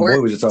crazy. just My boy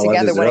work was just talking about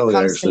together this when it earlier.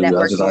 comes to Actually,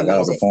 networking I and got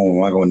off the music? phone.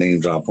 I'm not going to name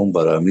drop him,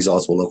 but he's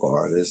also a local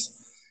artist,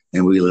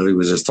 and we literally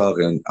was just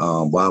talking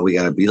why we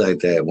got to be like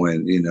that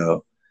when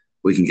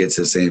we can get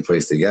to the same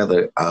place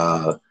together.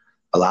 A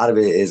lot of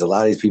it is a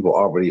lot of these people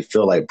already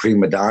feel like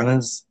prima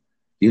donnas.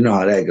 You know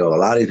how that goes. A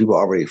lot of these people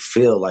already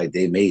feel like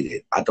they made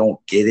it. I don't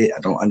get it. I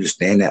don't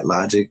understand that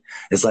logic.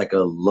 It's like a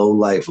low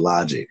life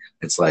logic.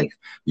 It's like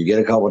you get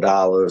a couple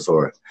dollars,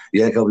 or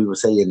you get a couple people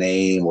say your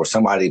name, or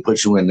somebody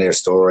puts you in their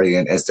story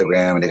and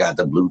Instagram and they got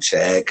the blue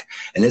check.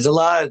 And there's a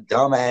lot of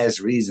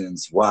dumbass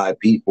reasons why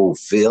people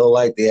feel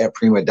like they're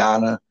prima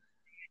donna.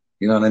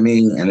 You know what I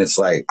mean? And it's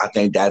like, I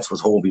think that's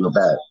what's holding people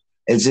back.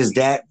 It's just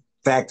that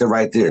factor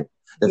right there.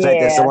 The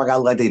fact that Yeah, someone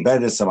got like they better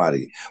than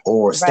somebody,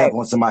 or step right.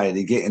 on somebody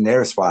to get in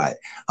their spot,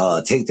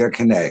 take their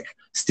connect,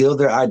 steal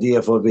their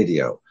idea for a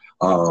video,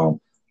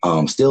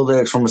 steal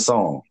lyrics from a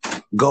song,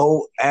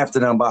 go after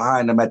them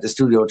behind them at the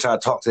studio, try to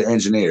talk to the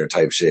engineer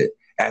type shit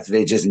after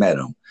they just met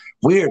him.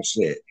 Weird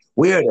shit.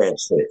 Weird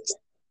ass shit.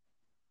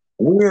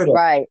 Weird.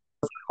 Right.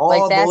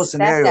 Like All those that's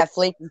scenarios that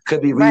flaky.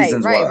 could be Right,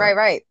 reasons right, why. right,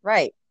 right,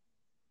 right.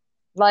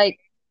 Like,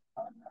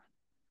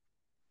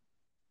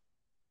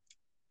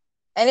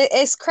 and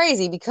it's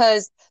crazy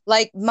because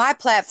like my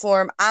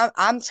platform,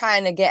 I'm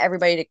trying to get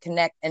everybody to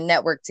connect and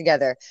network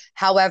together.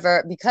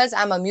 However, because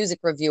I'm a music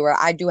reviewer,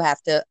 I do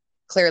have to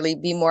clearly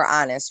be more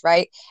honest,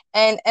 right?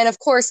 And of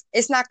course,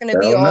 it's not going to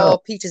be Hell no. all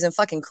peaches and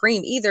fucking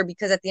cream either,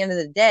 because at the end of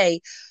the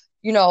day,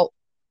 you know,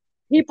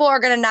 people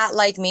are going to not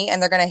like me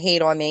and they're going to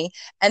hate on me.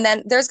 And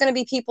then there's going to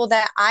be people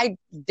that I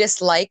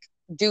dislike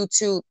due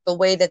to the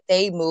way that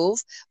they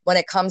move when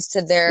it comes to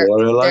Well,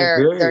 they're like, their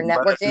period. You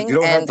networking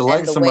don't have to like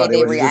and the way somebody,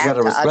 they but you just got react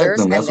to to respect others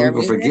them. and That's what their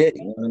people music. forget.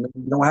 You know what I mean?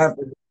 You don't have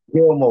to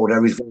kill mode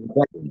every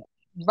second.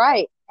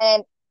 Right.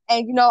 And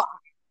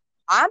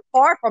I'm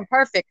far from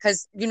perfect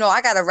because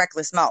I got a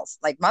reckless mouth.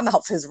 Like my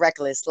mouth is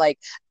reckless. Like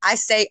I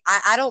say,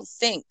 I don't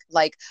think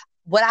like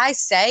what I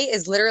say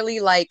is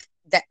literally like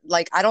that.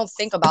 Like I don't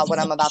think about what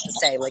I'm about to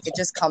say. Like it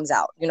just comes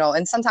out.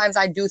 And sometimes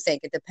I do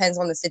think. It depends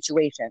on the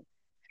situation.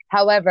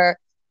 However,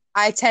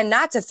 I tend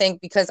not to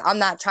think because I'm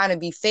not trying to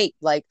be fake.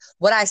 Like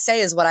what I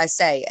say is what I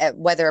say,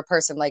 whether a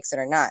person likes it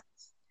or not.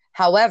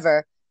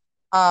 However,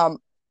 um,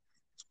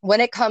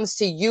 when it comes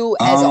to you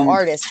as an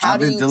artist, how I've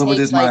do been you dealing with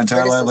take this my like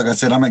entire life. Like I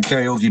criticism? said, I'm a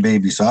karaoke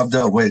baby, so I've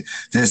dealt with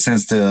this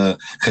since the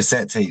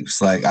cassette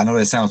tapes. Like I know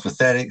that sounds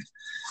pathetic.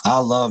 I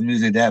love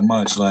music that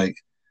much. Like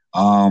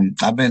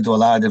I've been through a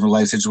lot of different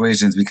life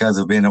situations because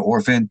of being an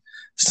orphan.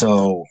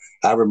 So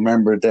I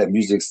remember that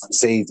music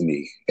saved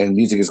me, and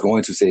music is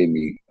going to save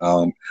me.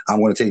 I'm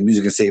going to take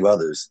music and save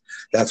others.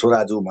 That's what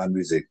I do with my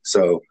music.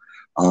 So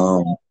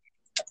Um,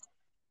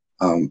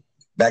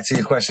 Back to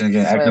your question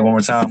again. Ask me one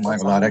more time. Like,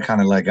 that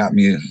kind of like got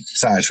me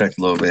sidetracked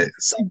a little bit.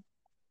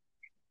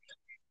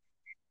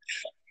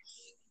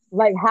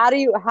 Like, how do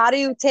you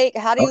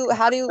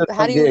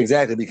Yeah,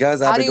 exactly.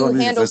 Because I've been doing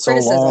music for so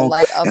long,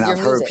 like, of and your I've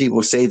heard music?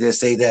 people say this,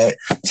 say that,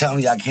 tell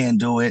me I can't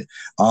do it.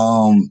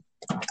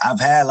 I've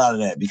had a lot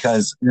of that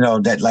because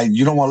that, like,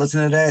 you don't want to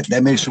listen to that.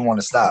 That makes you want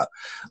to stop.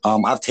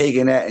 I've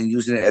taken that and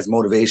using it as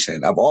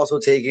motivation. I've also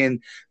taken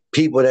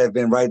people that have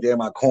been right there in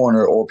my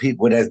corner, or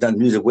people that's done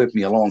music with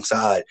me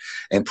alongside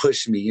and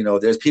pushed me.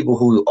 There's people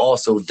who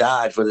also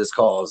died for this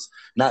cause.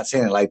 Not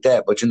saying it like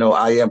that, but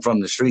I am from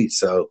the streets,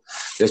 so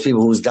there's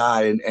people who's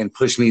died and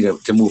pushed me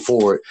to move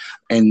forward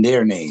in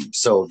their name.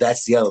 So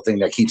that's the other thing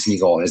that keeps me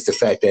going, is the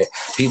fact that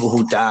people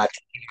who died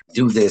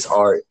do this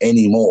art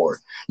anymore.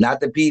 Not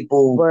the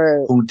people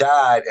who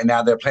died and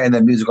now they're playing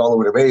their music all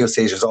over the radio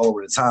stations, all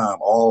over the time,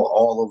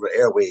 all over the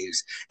airwaves,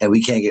 and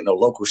we can't get no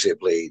local shit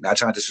played. Not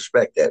trying to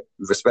disrespect that.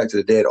 Respect to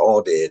the dead,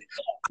 all dead.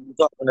 I'm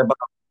talking about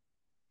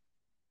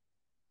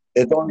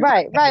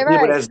Right.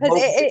 Because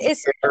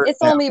it's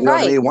only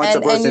right. Once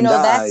a person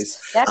dies,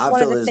 that's I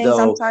one of feel the as things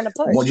though I'm trying to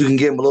push. well, you can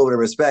give them a little bit of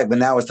respect, but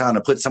now it's time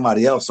to put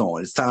somebody else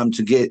on. It's time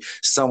to get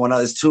someone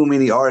else. There's too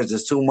many artists.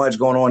 There's too much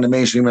going on in the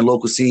mainstream and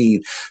local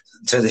scene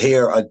to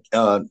hear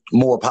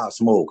more Pop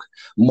Smoke,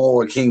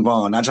 more King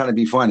Von. Not trying to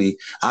be funny.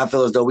 I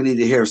feel as though we need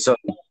to hear some.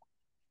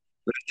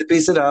 Rest in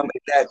peace to them,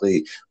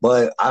 exactly.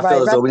 But I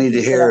feel as though we need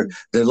to hear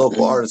the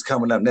local artists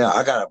coming up now.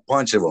 I got a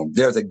bunch of them.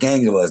 There's a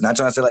gang of us. Not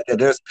trying to say like that.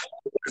 There's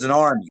an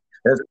army.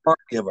 There's an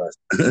army of us.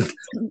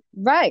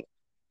 Right.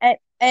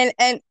 And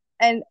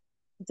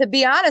to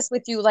be honest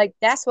with you, like,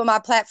 that's what my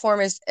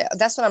platform is.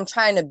 That's what I'm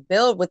trying to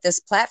build with this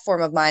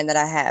platform of mine that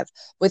I have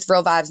with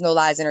Real Vibes No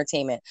Lies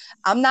Entertainment.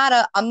 I'm not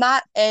a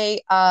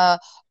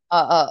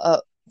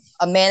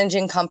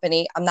managing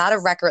company. I'm not a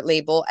record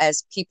label,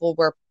 as people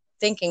were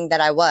thinking that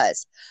I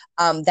was.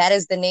 That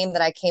is the name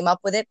that I came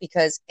up with it,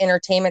 because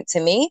entertainment to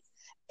me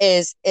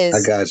is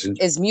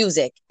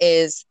music,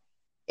 is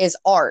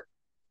art.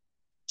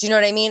 Do you know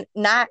what I mean?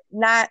 Not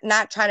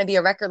trying to be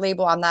a record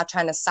label. I'm not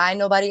trying to sign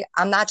nobody.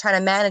 I'm not trying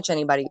to manage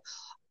anybody.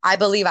 I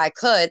believe I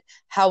could.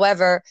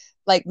 However,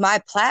 like,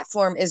 my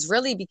platform is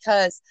really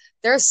because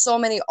there's so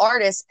many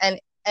artists, and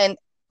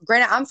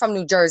granted, I'm from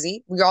New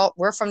Jersey.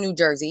 We're from New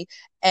Jersey,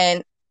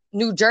 and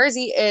New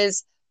Jersey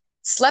is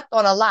slept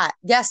on a lot.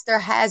 Yes,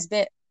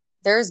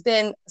 there's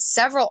been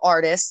several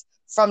artists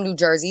from New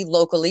Jersey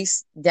locally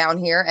down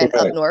here and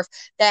up north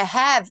that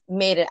have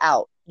made it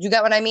out. You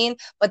get what I mean?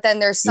 But then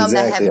there's some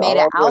that have made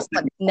it out,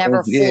 but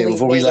never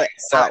fully made it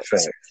out.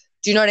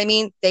 Do you know what I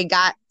mean? They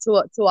got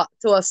to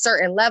a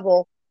certain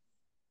level.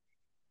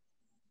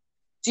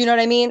 Do you know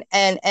what I mean?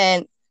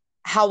 And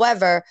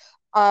however,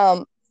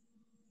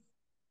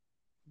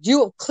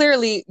 you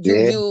clearly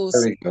use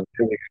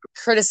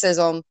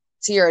criticism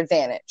to your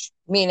advantage,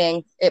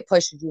 meaning it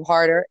pushes you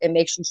harder, it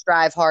makes you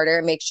strive harder,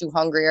 it makes you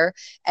hungrier,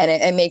 and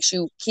it makes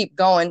you keep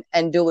going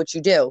and do what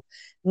you do.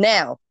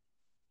 Now,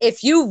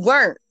 if you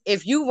weren't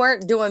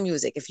doing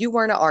music, if you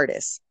weren't an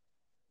artist,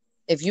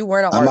 I'm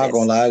not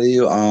gonna lie to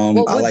you.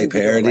 I like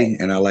parody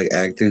and I like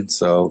acting,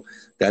 so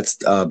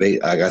that's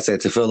like I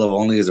said, Tefillo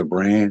only is a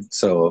brand.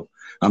 So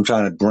I'm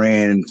trying to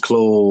brand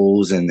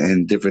clothes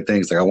and different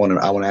things. Like I want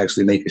to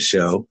actually make a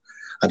show.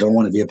 I don't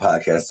want to be a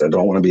podcaster. I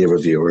don't want to be a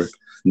reviewer.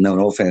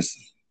 No offense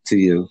to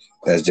you,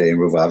 SJ and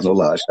Real Vibes No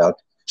Lies.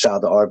 Shout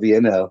out to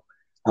RVNL.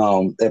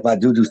 If I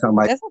do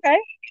something that's okay,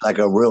 like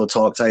a real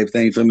talk type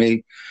thing for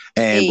me,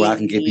 and where I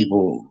can get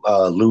people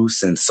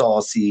loose and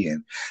saucy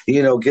and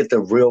get the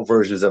real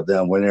versions of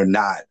them when they're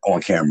not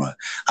on camera.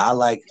 I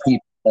like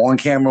people on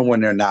camera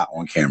when they're not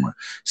on camera.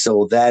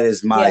 So that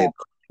is my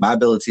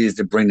ability, is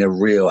to bring the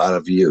real out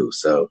of you.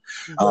 So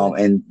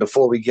and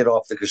before we get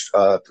off the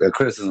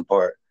criticism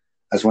part,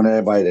 I just want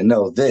everybody to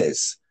know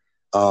this.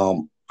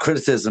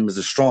 Criticism is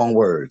a strong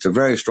word. It's a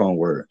very strong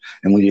word.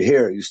 And when you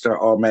hear it, you start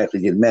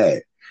automatically getting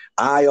mad.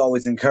 I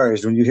always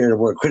encourage, when you hear the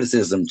word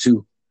criticism,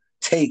 to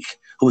take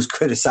who's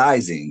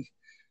criticizing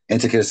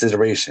into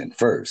consideration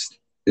first.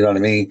 You know what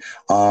I mean?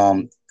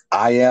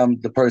 I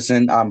am the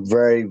person. I'm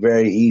very,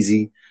 very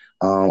easy.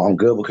 I'm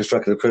good with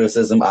constructive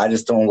criticism. I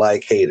just don't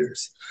like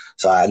haters.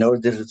 So I know the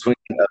difference between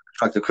a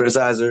constructive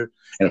criticizer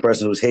and a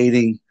person who's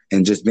hating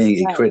and just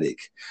being a critic.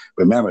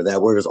 Remember,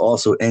 that word is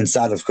also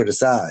inside of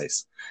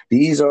criticize.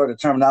 These are the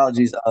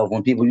terminologies of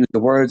when people use the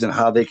words and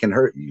how they can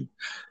hurt you.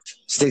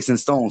 Sticks and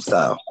stone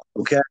style.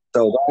 Okay?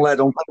 So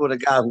don't play with a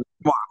guy who's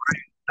smart,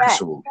 right?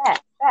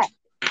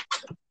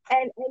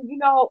 And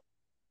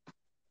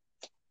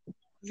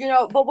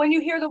but when you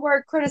hear the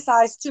word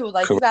criticize too,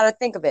 like, you got to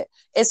think of it.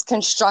 It's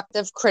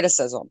constructive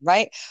criticism,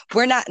 right?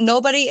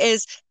 Nobody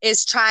is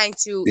trying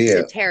to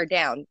tear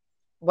down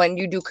when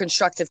you do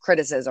constructive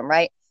criticism,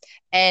 right?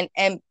 And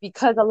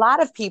because a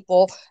lot of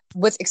people,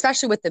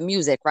 especially with the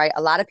music, right?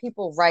 A lot of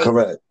people write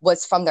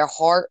what's from their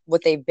heart,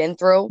 what they've been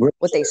through,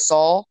 what they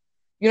saw.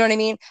 You know what I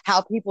mean?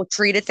 How people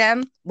treated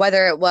them,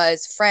 whether it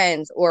was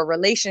friends or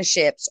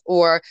relationships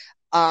or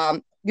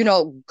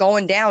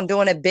going down,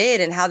 doing a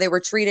bid, and how they were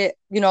treated,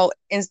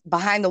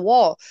 behind the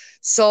wall.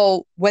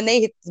 So when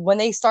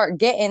they start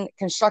getting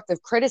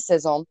constructive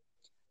criticism,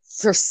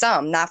 for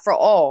some, not for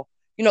all,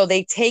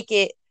 they take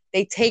it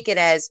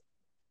as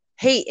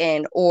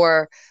hating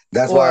or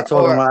That's why I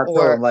told him. I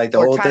told him like the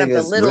whole trying thing to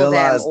is belittle them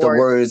realize the or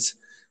words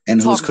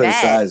and who's talk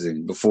bad.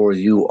 criticizing before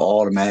you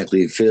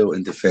automatically feel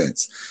in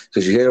defense.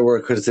 Because you hear the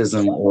word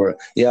criticism or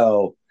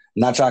yo,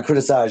 not trying to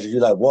criticize you,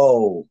 you're like,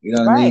 whoa, you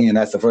know what I Right. mean? And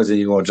that's the first thing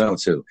you're gonna jump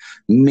to.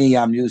 Me,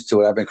 I'm used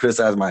to it. I've been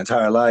criticized my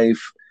entire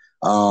life.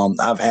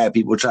 I've had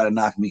people try to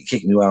knock me,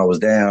 kick me when I was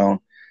down.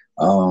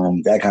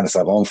 That kind of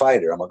stuff. I'm a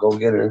fighter. I'm a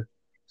go-getter.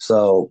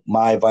 So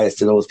my advice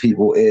to those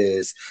people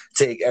is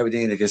take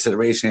everything into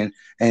consideration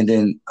and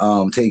then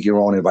take your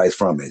own advice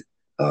from it.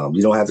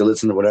 You don't have to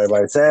listen to what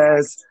everybody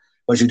says,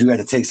 but you do have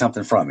to take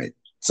something from it.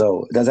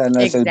 So it doesn't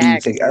necessarily be you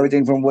Exactly. take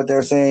everything from what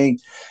they're saying.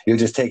 You're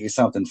just taking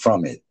something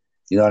from it.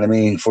 You know what I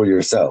mean? For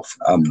yourself.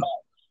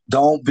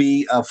 Don't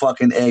be a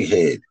fucking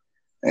egghead.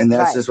 And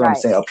that's just what I'm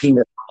saying. A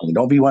peanut.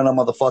 Don't be one of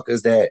them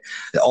motherfuckers that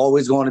they're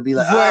always going to be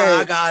like,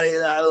 I got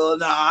it.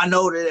 I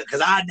know that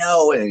because I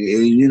know it.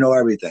 You know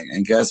everything.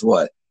 And guess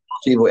what?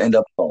 People end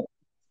up home.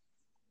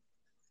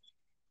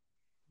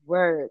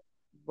 Word.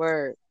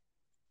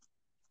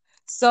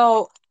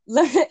 So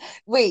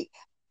wait,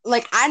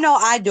 like I know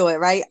I do it,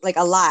 right? Like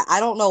a lot. I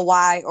don't know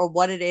why or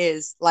what it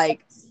is, like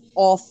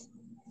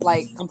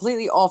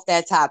completely off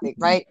that topic,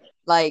 right?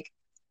 Like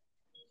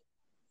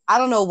I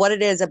don't know what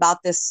it is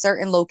about this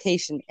certain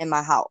location in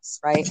my house,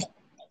 right?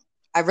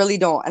 I really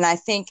don't. And I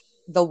think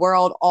the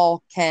world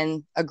all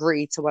can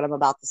agree to what I'm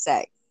about to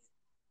say.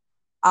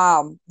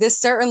 This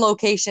certain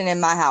location in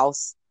my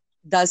house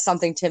does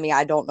something to me.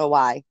 I don't know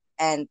why.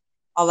 And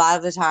a lot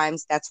of the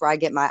times that's where I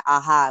get my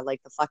aha,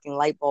 like the fucking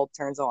light bulb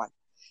turns on.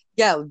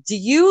 Yo, do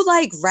you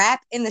like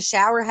rap in the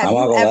shower? Have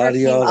you ever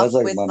came up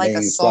with like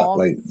a song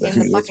like in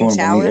the that's fucking one of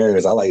my main shower?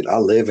 areas. I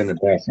live in the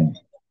bathroom.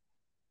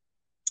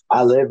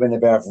 I live in the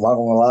bathroom. I'm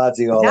gonna lie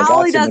to y'all. Not Like I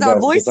only sit in does the our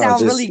bathroom voice sometimes, sound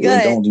just really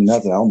good, don't do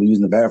nothing. I don't be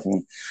using the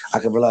bathroom. I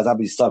can realize I'll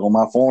be stuck on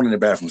my phone in the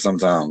bathroom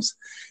sometimes.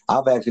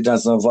 I've actually done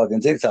some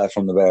fucking TikToks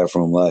from the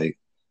bathroom. Like,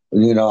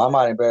 I'm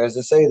not embarrassed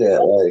to say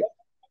that. Like,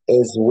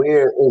 it's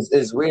weird.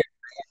 It's weird.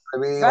 I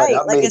mean, like right?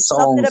 I Like made it's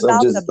something songs of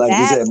about the just like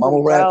you said,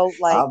 mumble bathroom, rap. yo.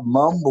 Like, I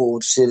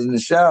mumbled shit in the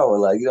shower.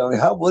 Like,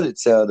 how would it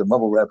tell the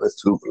mumble rap is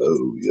too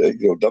low?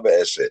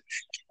 Dumbass shit.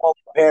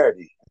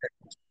 Parody.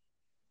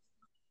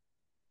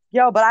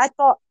 yo, but I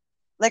thought,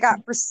 like,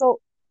 for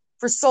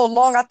so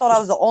long, I thought I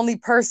was the only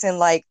person.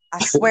 Like, I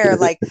swear,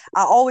 like,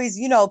 I always,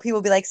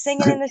 people be like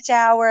singing in the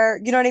shower.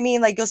 You know what I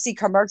mean? Like, you'll see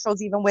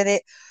commercials even with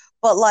it.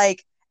 But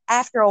like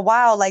after a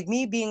while, like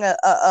me being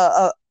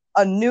a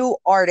new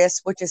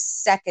artist, which is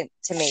second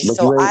to me, But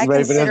so I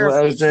ready for this consider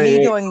one?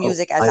 me doing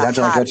music as I'm a not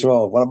trying to cut hobby you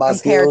off. One of my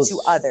compared skills,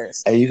 to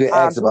others. and you can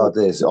ask who about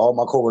this. All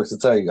my coworkers will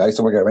tell you. I used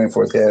to work at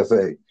Rainforest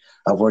Cafe.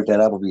 I've worked at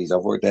Applebee's.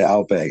 I've worked at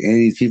Outback. Any of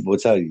these people will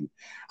tell you.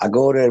 I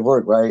go there at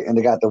work, right? And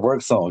they got the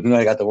work songs.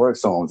 They got the work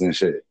songs and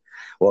shit.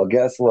 Well,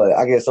 guess what?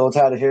 I get so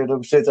tired of hearing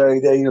them shits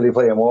every day. They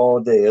play them all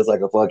day. It's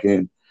like a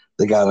fucking,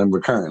 they got them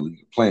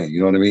recurrently playing. You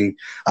know what I mean?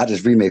 I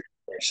just remix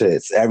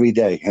shits every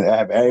day and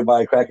have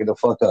everybody cracking the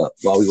fuck up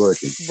while we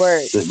working.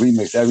 Word. Just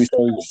remix every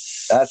song.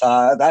 That's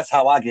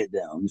how I get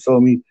down. You feel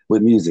me?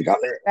 With music.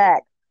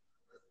 Fact.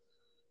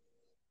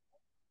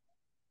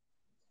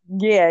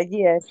 Yeah.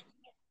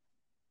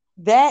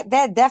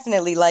 That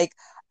definitely, like,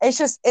 it's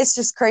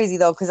just crazy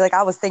though, because like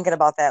I was thinking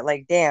about that,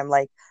 like, damn,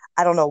 like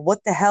I don't know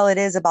what the hell it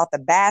is about the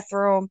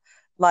bathroom.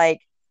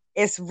 Like,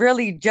 it's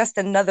really just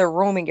another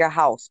room in your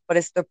house, but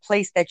it's the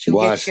place that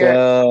you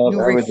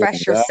you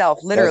refresh yourself,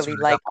 literally.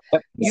 Like,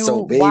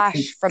 you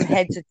wash from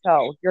head to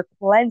toe. You're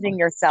cleansing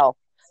yourself.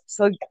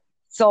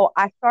 So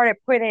I started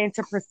putting it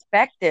into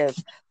perspective.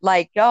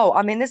 Like, yo,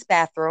 I'm in this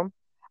bathroom.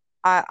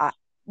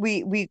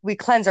 We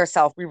cleanse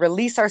ourselves. We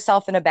release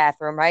ourselves in a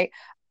bathroom, right?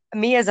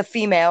 Me as a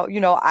female,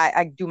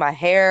 I do my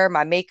hair,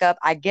 my makeup.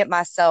 I get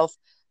myself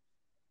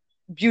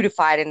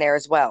beautified in there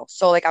as well.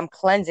 So like I'm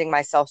cleansing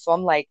myself. So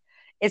I'm like,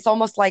 it's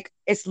almost like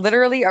it's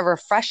literally a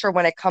refresher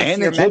when it comes to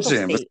your mental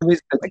state,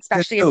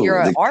 especially if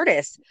you're an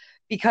artist,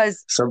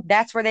 because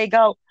that's where they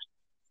go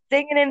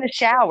singing in the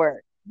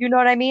shower. You know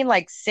what I mean?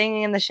 Like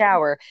singing in the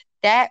shower.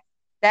 That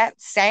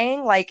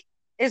saying like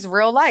is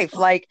real life.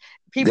 Like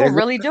people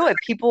really do it.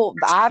 People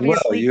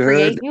obviously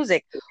create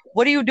music.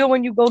 What do you do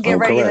when you go get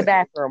ready in the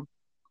bathroom?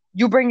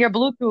 You bring your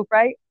Bluetooth,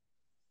 right?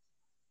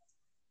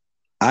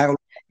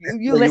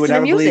 You listen would to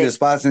never music. believe the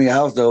spots in your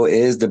house though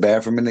is the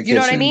bathroom and the kitchen. You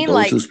know what I mean? Those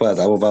like two spots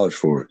I will vouch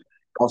for.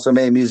 Also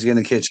made music in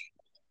the kitchen.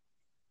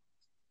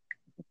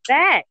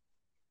 Fact.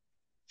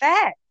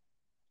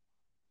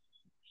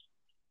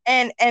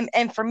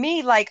 And for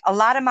me, like a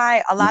lot of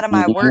my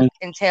work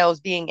entails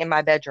being in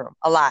my bedroom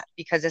a lot,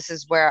 because this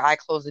is where I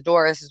close the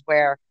door. This is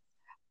where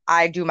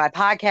I do my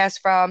podcast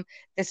from.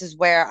 This is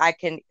where I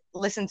can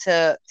listen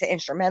to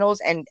instrumentals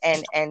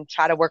and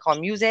try to work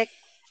on music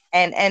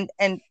and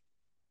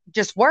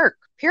just work,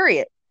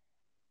 period.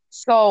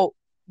 So,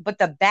 but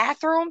the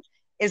bathroom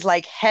is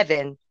like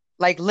heaven,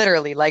 like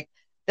literally, like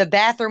the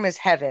bathroom is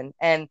heaven.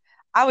 And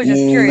I was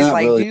just curious, Not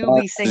like, do really. you Not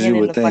be as you singing in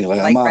would the think. fucking,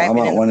 Like like I'm rapping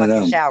not in the one of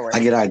fucking them. shower? I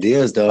get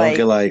ideas though. I Like,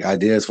 get like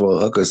ideas for a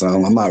hook or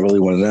something. I'm not really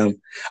one of them.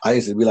 I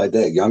used to be like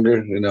that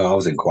younger. I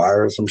was in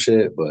choir or some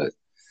shit. But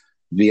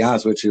to be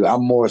honest with you,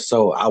 I'm more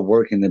so I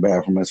work in the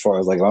bathroom as far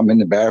as like if I'm in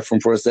the bathroom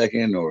for a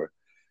second or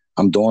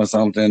I'm doing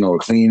something or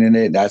cleaning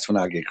it. That's when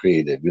I get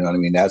creative. You know what I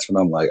mean? That's when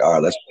I'm like, all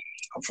right, let's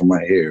from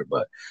right here.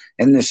 But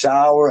in the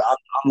shower,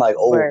 I'm like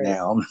old word,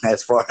 now.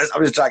 As far as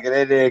I'm just trying to get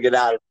in there and get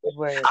out of it.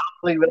 word.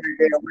 I'm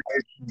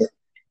like,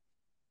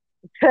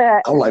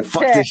 I'm like,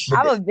 fuck this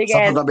I'm shit. a big ass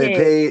Sometimes I've been kid.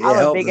 paid, it I'm a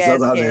helps, big and ass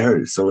sometimes it kid.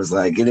 hurts. So it's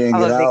like get in,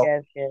 I'm get a big out,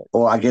 ass kid.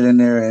 or I get in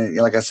there and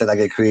like I said, I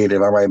get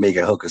creative. I might make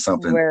a hook or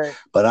something. Word.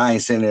 But I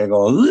ain't sitting there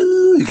going,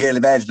 ooh, you can't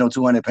imagine no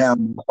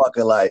 200-pound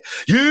motherfucker like,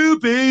 you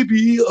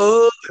baby,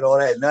 oh, and all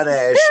that, none of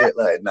that shit.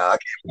 Like, nah, I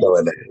can't be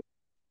doing that.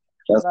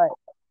 That's, Right.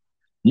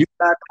 you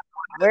not,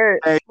 Word.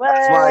 hey, What?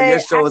 that's why your I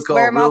show is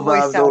swear called my Real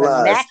voice Vibes No sound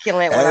Lies.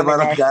 immaculate when I'm in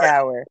Everybody that got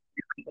shower.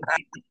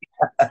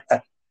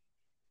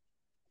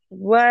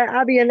 What?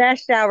 I'll be in that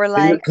shower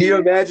like Can you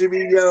imagine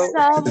me, yo? 6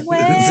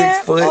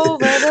 somewhere foot,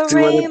 over the 200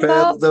 rainbow,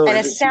 pounds, though, and and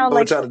it just keep sound on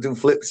like trying to do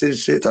flips and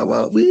shit. Talking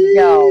about,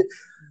 yo,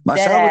 my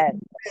dead shower.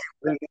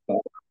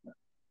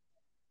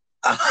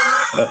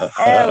 ass.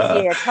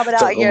 Hell yeah, coming out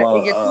Talking in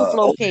about, your two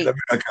flow cape,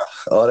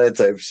 all that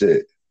type of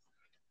shit.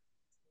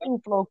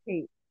 two flow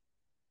cape.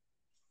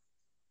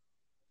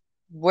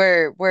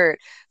 Word, word.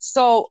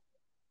 So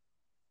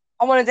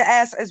I wanted to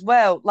ask as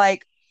well,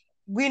 like,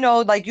 we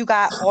know like you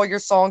got all your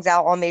songs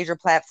out on major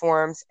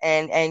platforms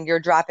and you're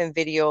dropping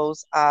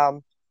videos.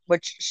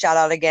 Which shout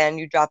out again,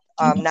 you dropped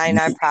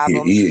 99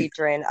 Problems Yeah.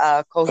 featuring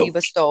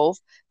Cohiba Stove,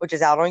 which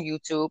is out on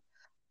YouTube.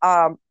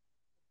 Um,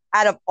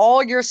 out of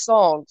all your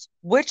songs,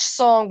 which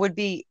song would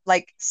be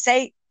like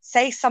say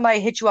somebody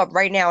hit you up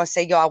right now and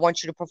say, yo, I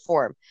want you to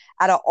perform.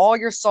 Out of all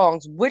your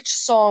songs, which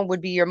song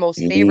would be your most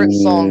favorite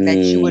song that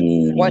you would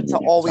want to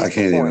always I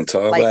can't even perform?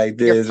 talk Like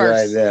like your this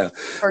right now.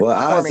 first Well,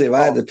 honestly, performing if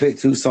I had song. to pick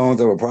two songs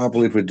that were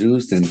properly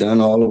produced and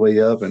done all the way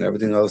up and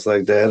everything else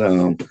like that,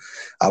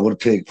 I would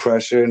pick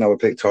Pressure and I would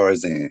pick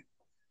Tarzan.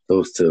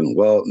 Those two.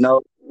 Well, no,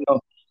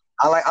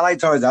 I like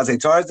Tarzan. I'd say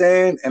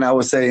Tarzan, and I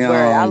would say Word,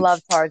 I love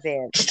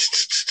Tarzan.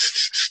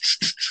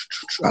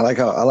 I like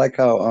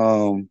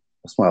how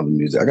what's my other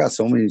music? I got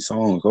so many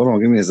songs. Hold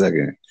on, give me a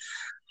second.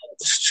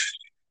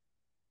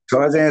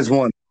 Tarzan's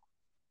one.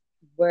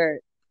 Word,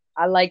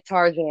 I like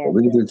Tarzan.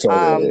 We can do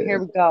Tarzan. Here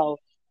we go.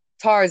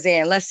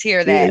 Tarzan, let's hear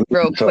Yeah, that we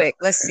real can talk. quick.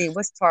 Let's see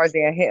what's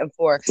Tarzan hitting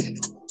for.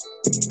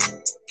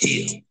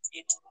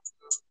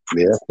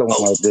 Yeah, that's the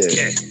one right there.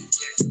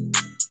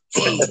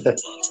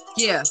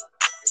 Yeah.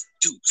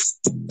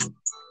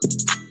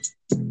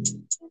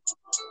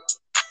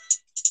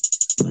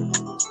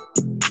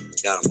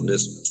 Got him on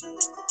this one.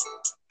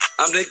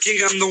 I'm the king,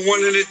 I'm the one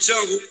in the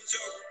jungle.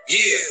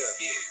 Yeah,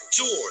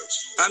 George.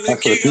 I'm the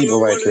That's for the king, I'm the people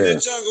one right in there.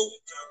 the jungle.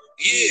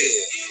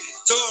 Yeah,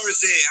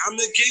 Tarzan. I'm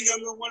the king,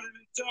 I'm the one in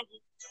the jungle.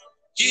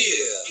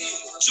 Yeah,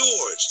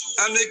 George.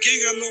 I'm the king,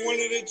 I'm the one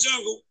in the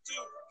jungle.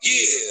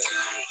 Yeah,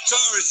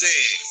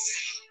 Tarzan.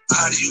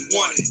 How do you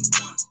want it?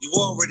 You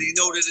already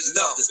know that it's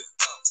nothing.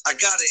 I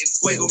got it in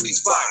Fuego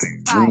meets fire.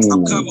 I'm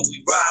coming,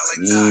 we ride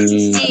like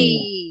tigers.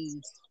 Hey,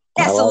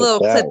 that's I a like little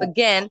that. clip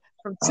again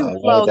from I Two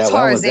like Flow that. That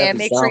was Tarzan. definitely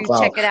Make sure you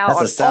check SoundCloud. it out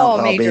That's a on all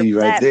SoundCloud major baby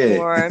right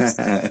platforms.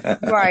 there.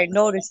 You already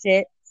noticed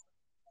it.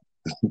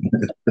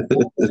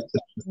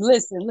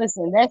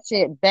 Listen, that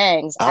shit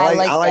bangs. I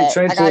like like that. I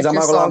Trenches. got I'm your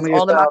not gonna lie. I'm songs gonna give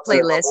all a in shout my out to my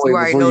playlist. boy You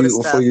already know the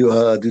stuff. before you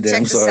do that. Check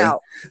I'm this sorry.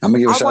 out. I'm gonna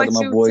give a I shout out to want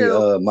my you boy,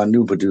 to my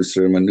new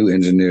producer, my new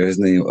engineer. His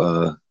name,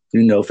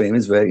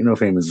 Famous Vet.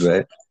 Famous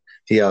Vet.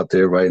 He out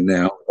there right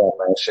now. Got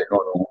that shit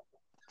going on.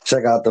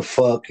 Check out the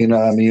fuck. You know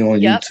what I mean on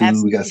Yep,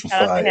 YouTube. We got absolutely. some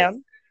Shout out to fire.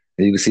 him.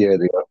 And you can see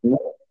everything.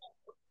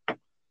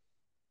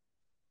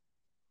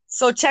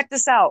 So check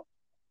this out.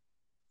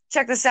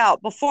 Check this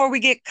out. Before we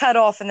get cut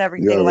off and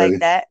everything already. like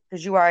that,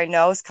 because you already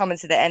know it's coming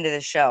to the end of the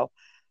show.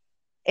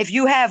 If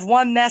you have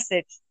one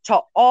message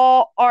to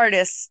all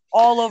artists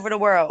all over the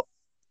world,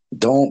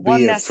 Don't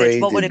one be message,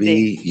 afraid what to would it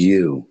be be?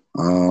 you.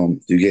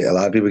 You get a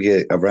lot of people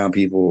get around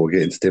people or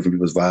get into different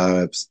people's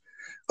vibes.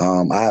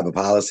 I have a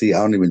policy. I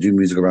don't even do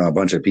music around a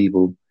bunch of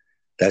people.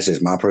 That's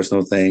just my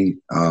personal thing.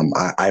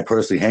 I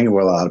personally hang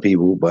with a lot of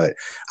people, but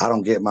I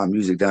don't get my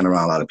music done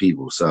around a lot of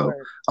people. So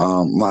Word.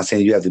 I'm not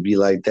saying you have to be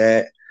like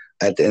that.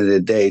 At the end of the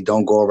day,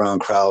 don't go around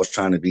crowds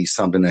trying to be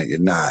something that you're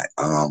not.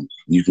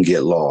 You can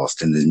get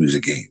lost in this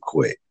music game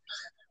quick.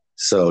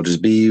 So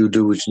just be you,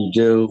 do what you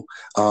do,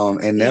 and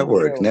Be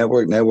network, you.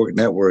 network,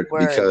 Word.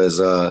 because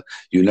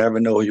you never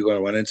know who you're going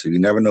to run into. You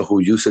never know who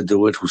used to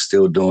do it, who's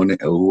still doing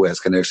it, or who has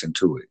connection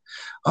to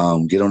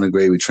it. Get on the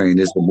gravy train.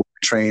 This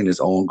train is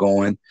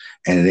ongoing,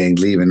 and it ain't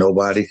leaving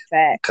nobody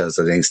Facts. because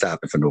it ain't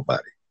stopping for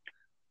nobody.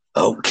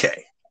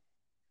 Okay.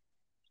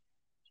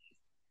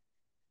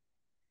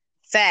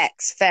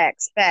 Facts.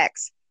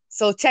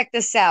 So check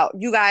this out.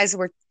 You guys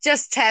were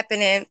just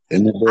tapping in.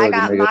 In the I building,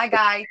 got nigga. my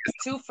guy,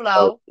 Two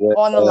Flow,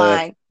 on the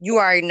line. You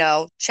already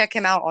know. Check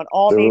him out on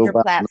all major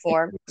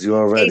platforms. You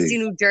already. Casey,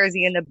 New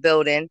Jersey in the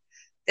building.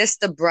 This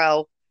the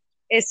bro.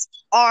 It's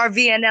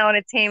RVNL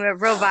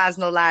Entertainment, Real Vibes,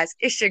 No Lies.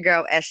 It's your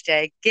girl,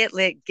 SJ. Get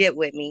lit, get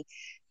with me.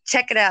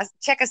 Check it out.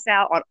 Check us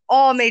out on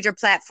all major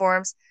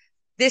platforms.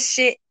 This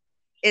shit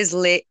is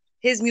lit.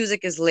 His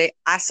music is lit.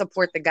 I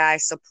support the guy.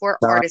 Support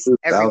artists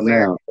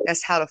everywhere.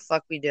 That's how the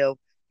fuck we do.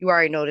 You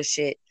already know the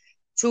shit.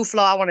 Two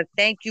Flow, I want to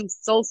thank you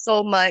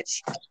so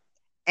much.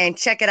 And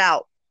check it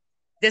out.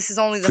 This is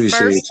only the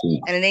first,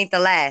 and it ain't the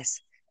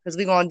last, because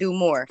we're going to do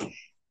more.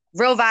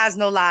 Real Vibes,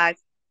 No Lies.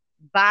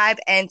 Vibe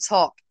and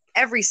talk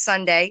every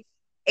Sunday,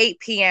 8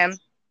 p.m.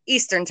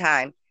 Eastern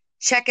Time.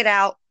 Check it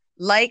out.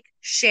 Like,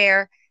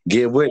 share,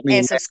 get with me,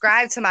 and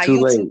subscribe to my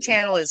YouTube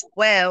channel as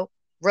well.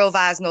 Real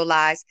Vibes, No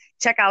Lies.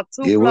 Check out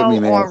Two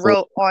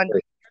Flow on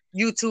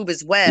YouTube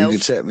as well. You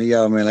can check me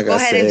out, man. Like I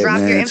said, and drop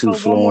man, your info 2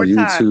 Flow on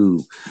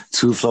YouTube.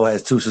 2 Flow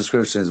has 2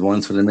 subscriptions.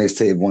 One's for the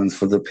mixtape, one's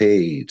for the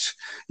page.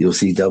 You'll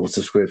see double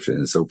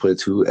subscriptions. So put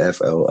 2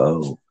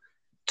 FLO,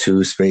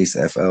 2 space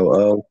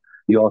FLO.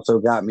 You also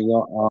got me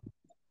on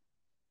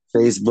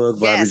Facebook,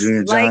 Bobby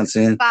Jr.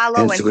 Johnson,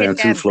 follow, Instagram,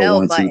 2 Flow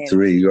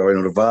 123. You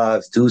already know the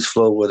vibes. Deuce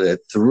Flow with a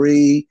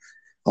 3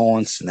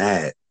 on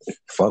Snap.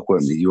 Fuck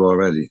with me. You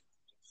already.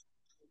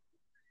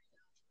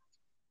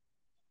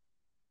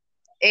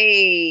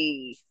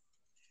 Hey,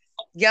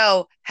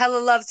 yo, hella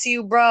love to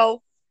you,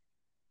 bro.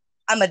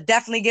 I'ma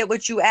definitely get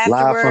with you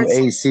afterwards. Live from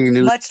AC,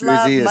 New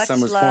Jersey, and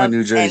Summers Point,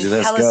 New Jersey. And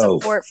let's hella go.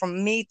 Support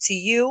from me to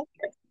you.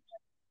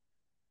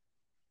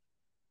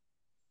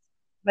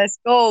 Let's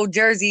go,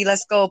 Jersey.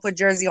 Let's go. Put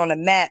Jersey on the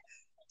map.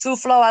 2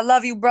 Flow, I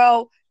love you,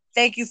 bro.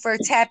 Thank you for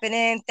tapping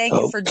in. Thank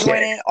you for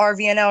joining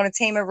RVNL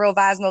Entertainment, Real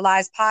Vibes No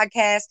Lies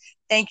podcast.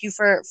 Thank you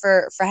for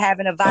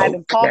having a vibe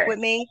and talk with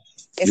me.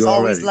 It's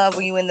always love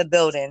when you in the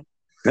building.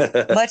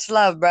 Much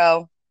love,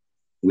 bro.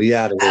 We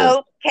out of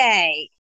here. Okay.